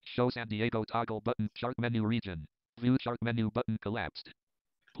region. Show San Diego toggle button. Chart menu region. View chart menu button collapsed.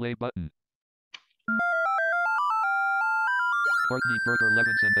 Play button. Courtney Berger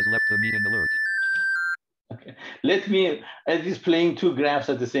Levinson has left the meeting alert. Okay. Let me, it is playing 2 graphs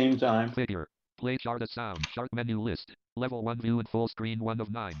at the same time. Figure. Play chart of sound. Chart menu list. Level 1 view and full screen 1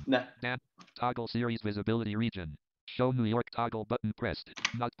 of 9. Nah. Toggle series visibility region. Show New York toggle button pressed.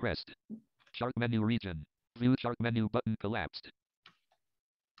 Not pressed. Chart menu region. View chart menu button collapsed.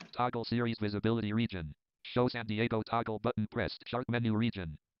 Toggle series visibility region. Show San Diego toggle button pressed. Chart menu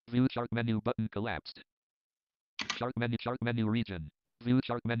region. View chart menu button collapsed. Chart menu region. View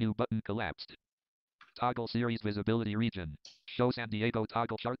chart menu button collapsed. Toggle series visibility region. Show San Diego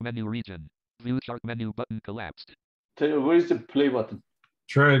toggle chart menu region. View chart menu button collapsed. Where is the play button?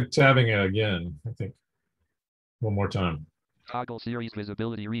 Try tabbing it again, I think. One more time. Toggle series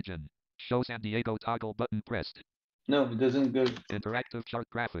visibility region. Show San Diego toggle button pressed. No, it doesn't go. Interactive chart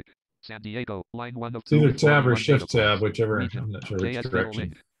graphic. San Diego, line 1 of 2. It's either tab or one shift tab, whichever. Region. I'm not sure which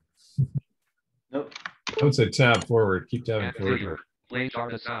direction. Nope. I would say tab forward. Keep tabbing forward. Figure. Play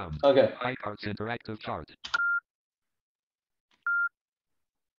chart of sound. Okay. iCards interactive chart.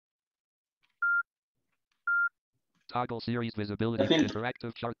 Toggle series visibility.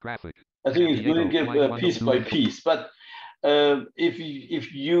 Interactive chart graphic. I think it's going to give piece by piece, but if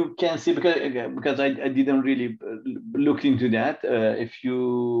you can see, because I didn't really look into that, if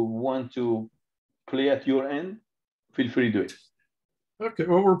you want to play at your end, feel free to do it. Okay,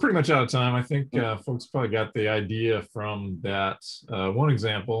 well, we're pretty much out of time. I think folks probably got the idea from that one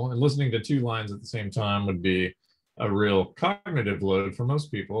example, and listening to 2 lines at the same time would be a real cognitive load for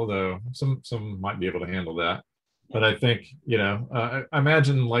most people, though some might be able to handle that. But I think, I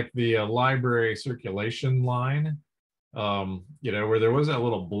imagine like the library circulation line, where there was that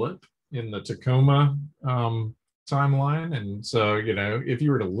little blip in the Tacoma timeline. And so, if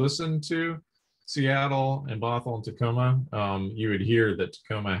you were to listen to Seattle and Bothell and Tacoma, you would hear that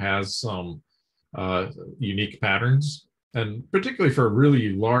Tacoma has some unique patterns and particularly for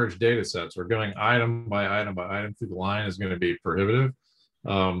really large data sets, where going item by item by item through the line is going to be prohibitive.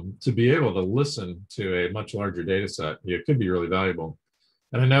 To be able to listen to a much larger data set, it could be really valuable.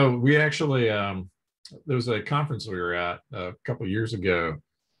 And I know we actually, there was a conference we were at a couple of years ago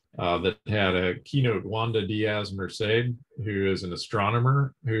that had a keynote, Wanda Diaz Merced, who is an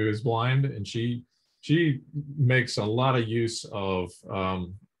astronomer who is blind, and she makes a lot of use of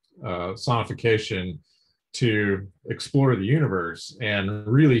sonification to explore the universe and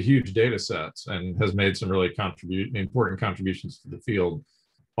really huge data sets, and has made some really important contributions to the field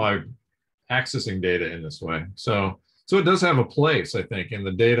by accessing data in this way. So it does have a place, I think, in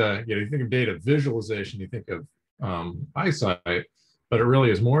the data. You think of data visualization, you think of eyesight, but it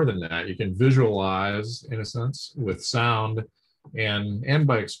really is more than that. You can visualize, in a sense, with sound and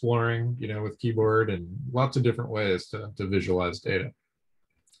by exploring, with keyboard and lots of different ways to visualize data.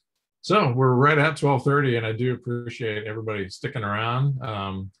 So we're right at 12:30, and I do appreciate everybody sticking around.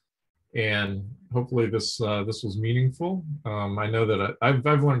 And hopefully this was meaningful. I know that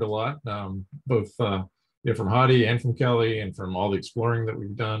I've learned a lot, both from Hadi and from Kelly, and from all the exploring that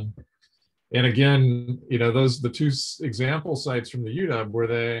we've done. And again, the two example sites from the UW where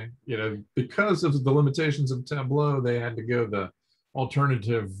they, because of the limitations of Tableau, they had to go the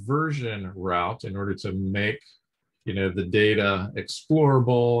alternative version route in order to make the data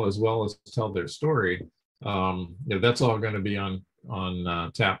explorable as well as tell their story. That's all going to be on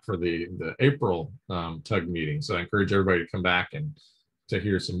tap for the April TUG meeting. So I encourage everybody to come back and to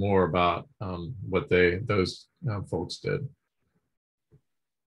hear some more about what those folks did.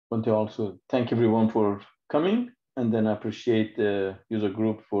 I want to also thank everyone for coming, and then I appreciate the user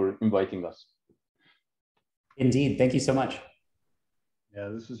group for inviting us. Indeed, thank you so much. Yeah,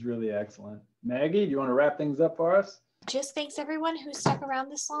 this was really excellent. Maggie, do you want to wrap things up for us? Just thanks everyone who stuck around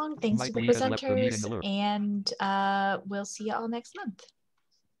this long. Thanks to the presenters, and we'll see you all next month.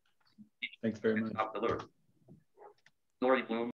 Thanks very much. Story Bloom.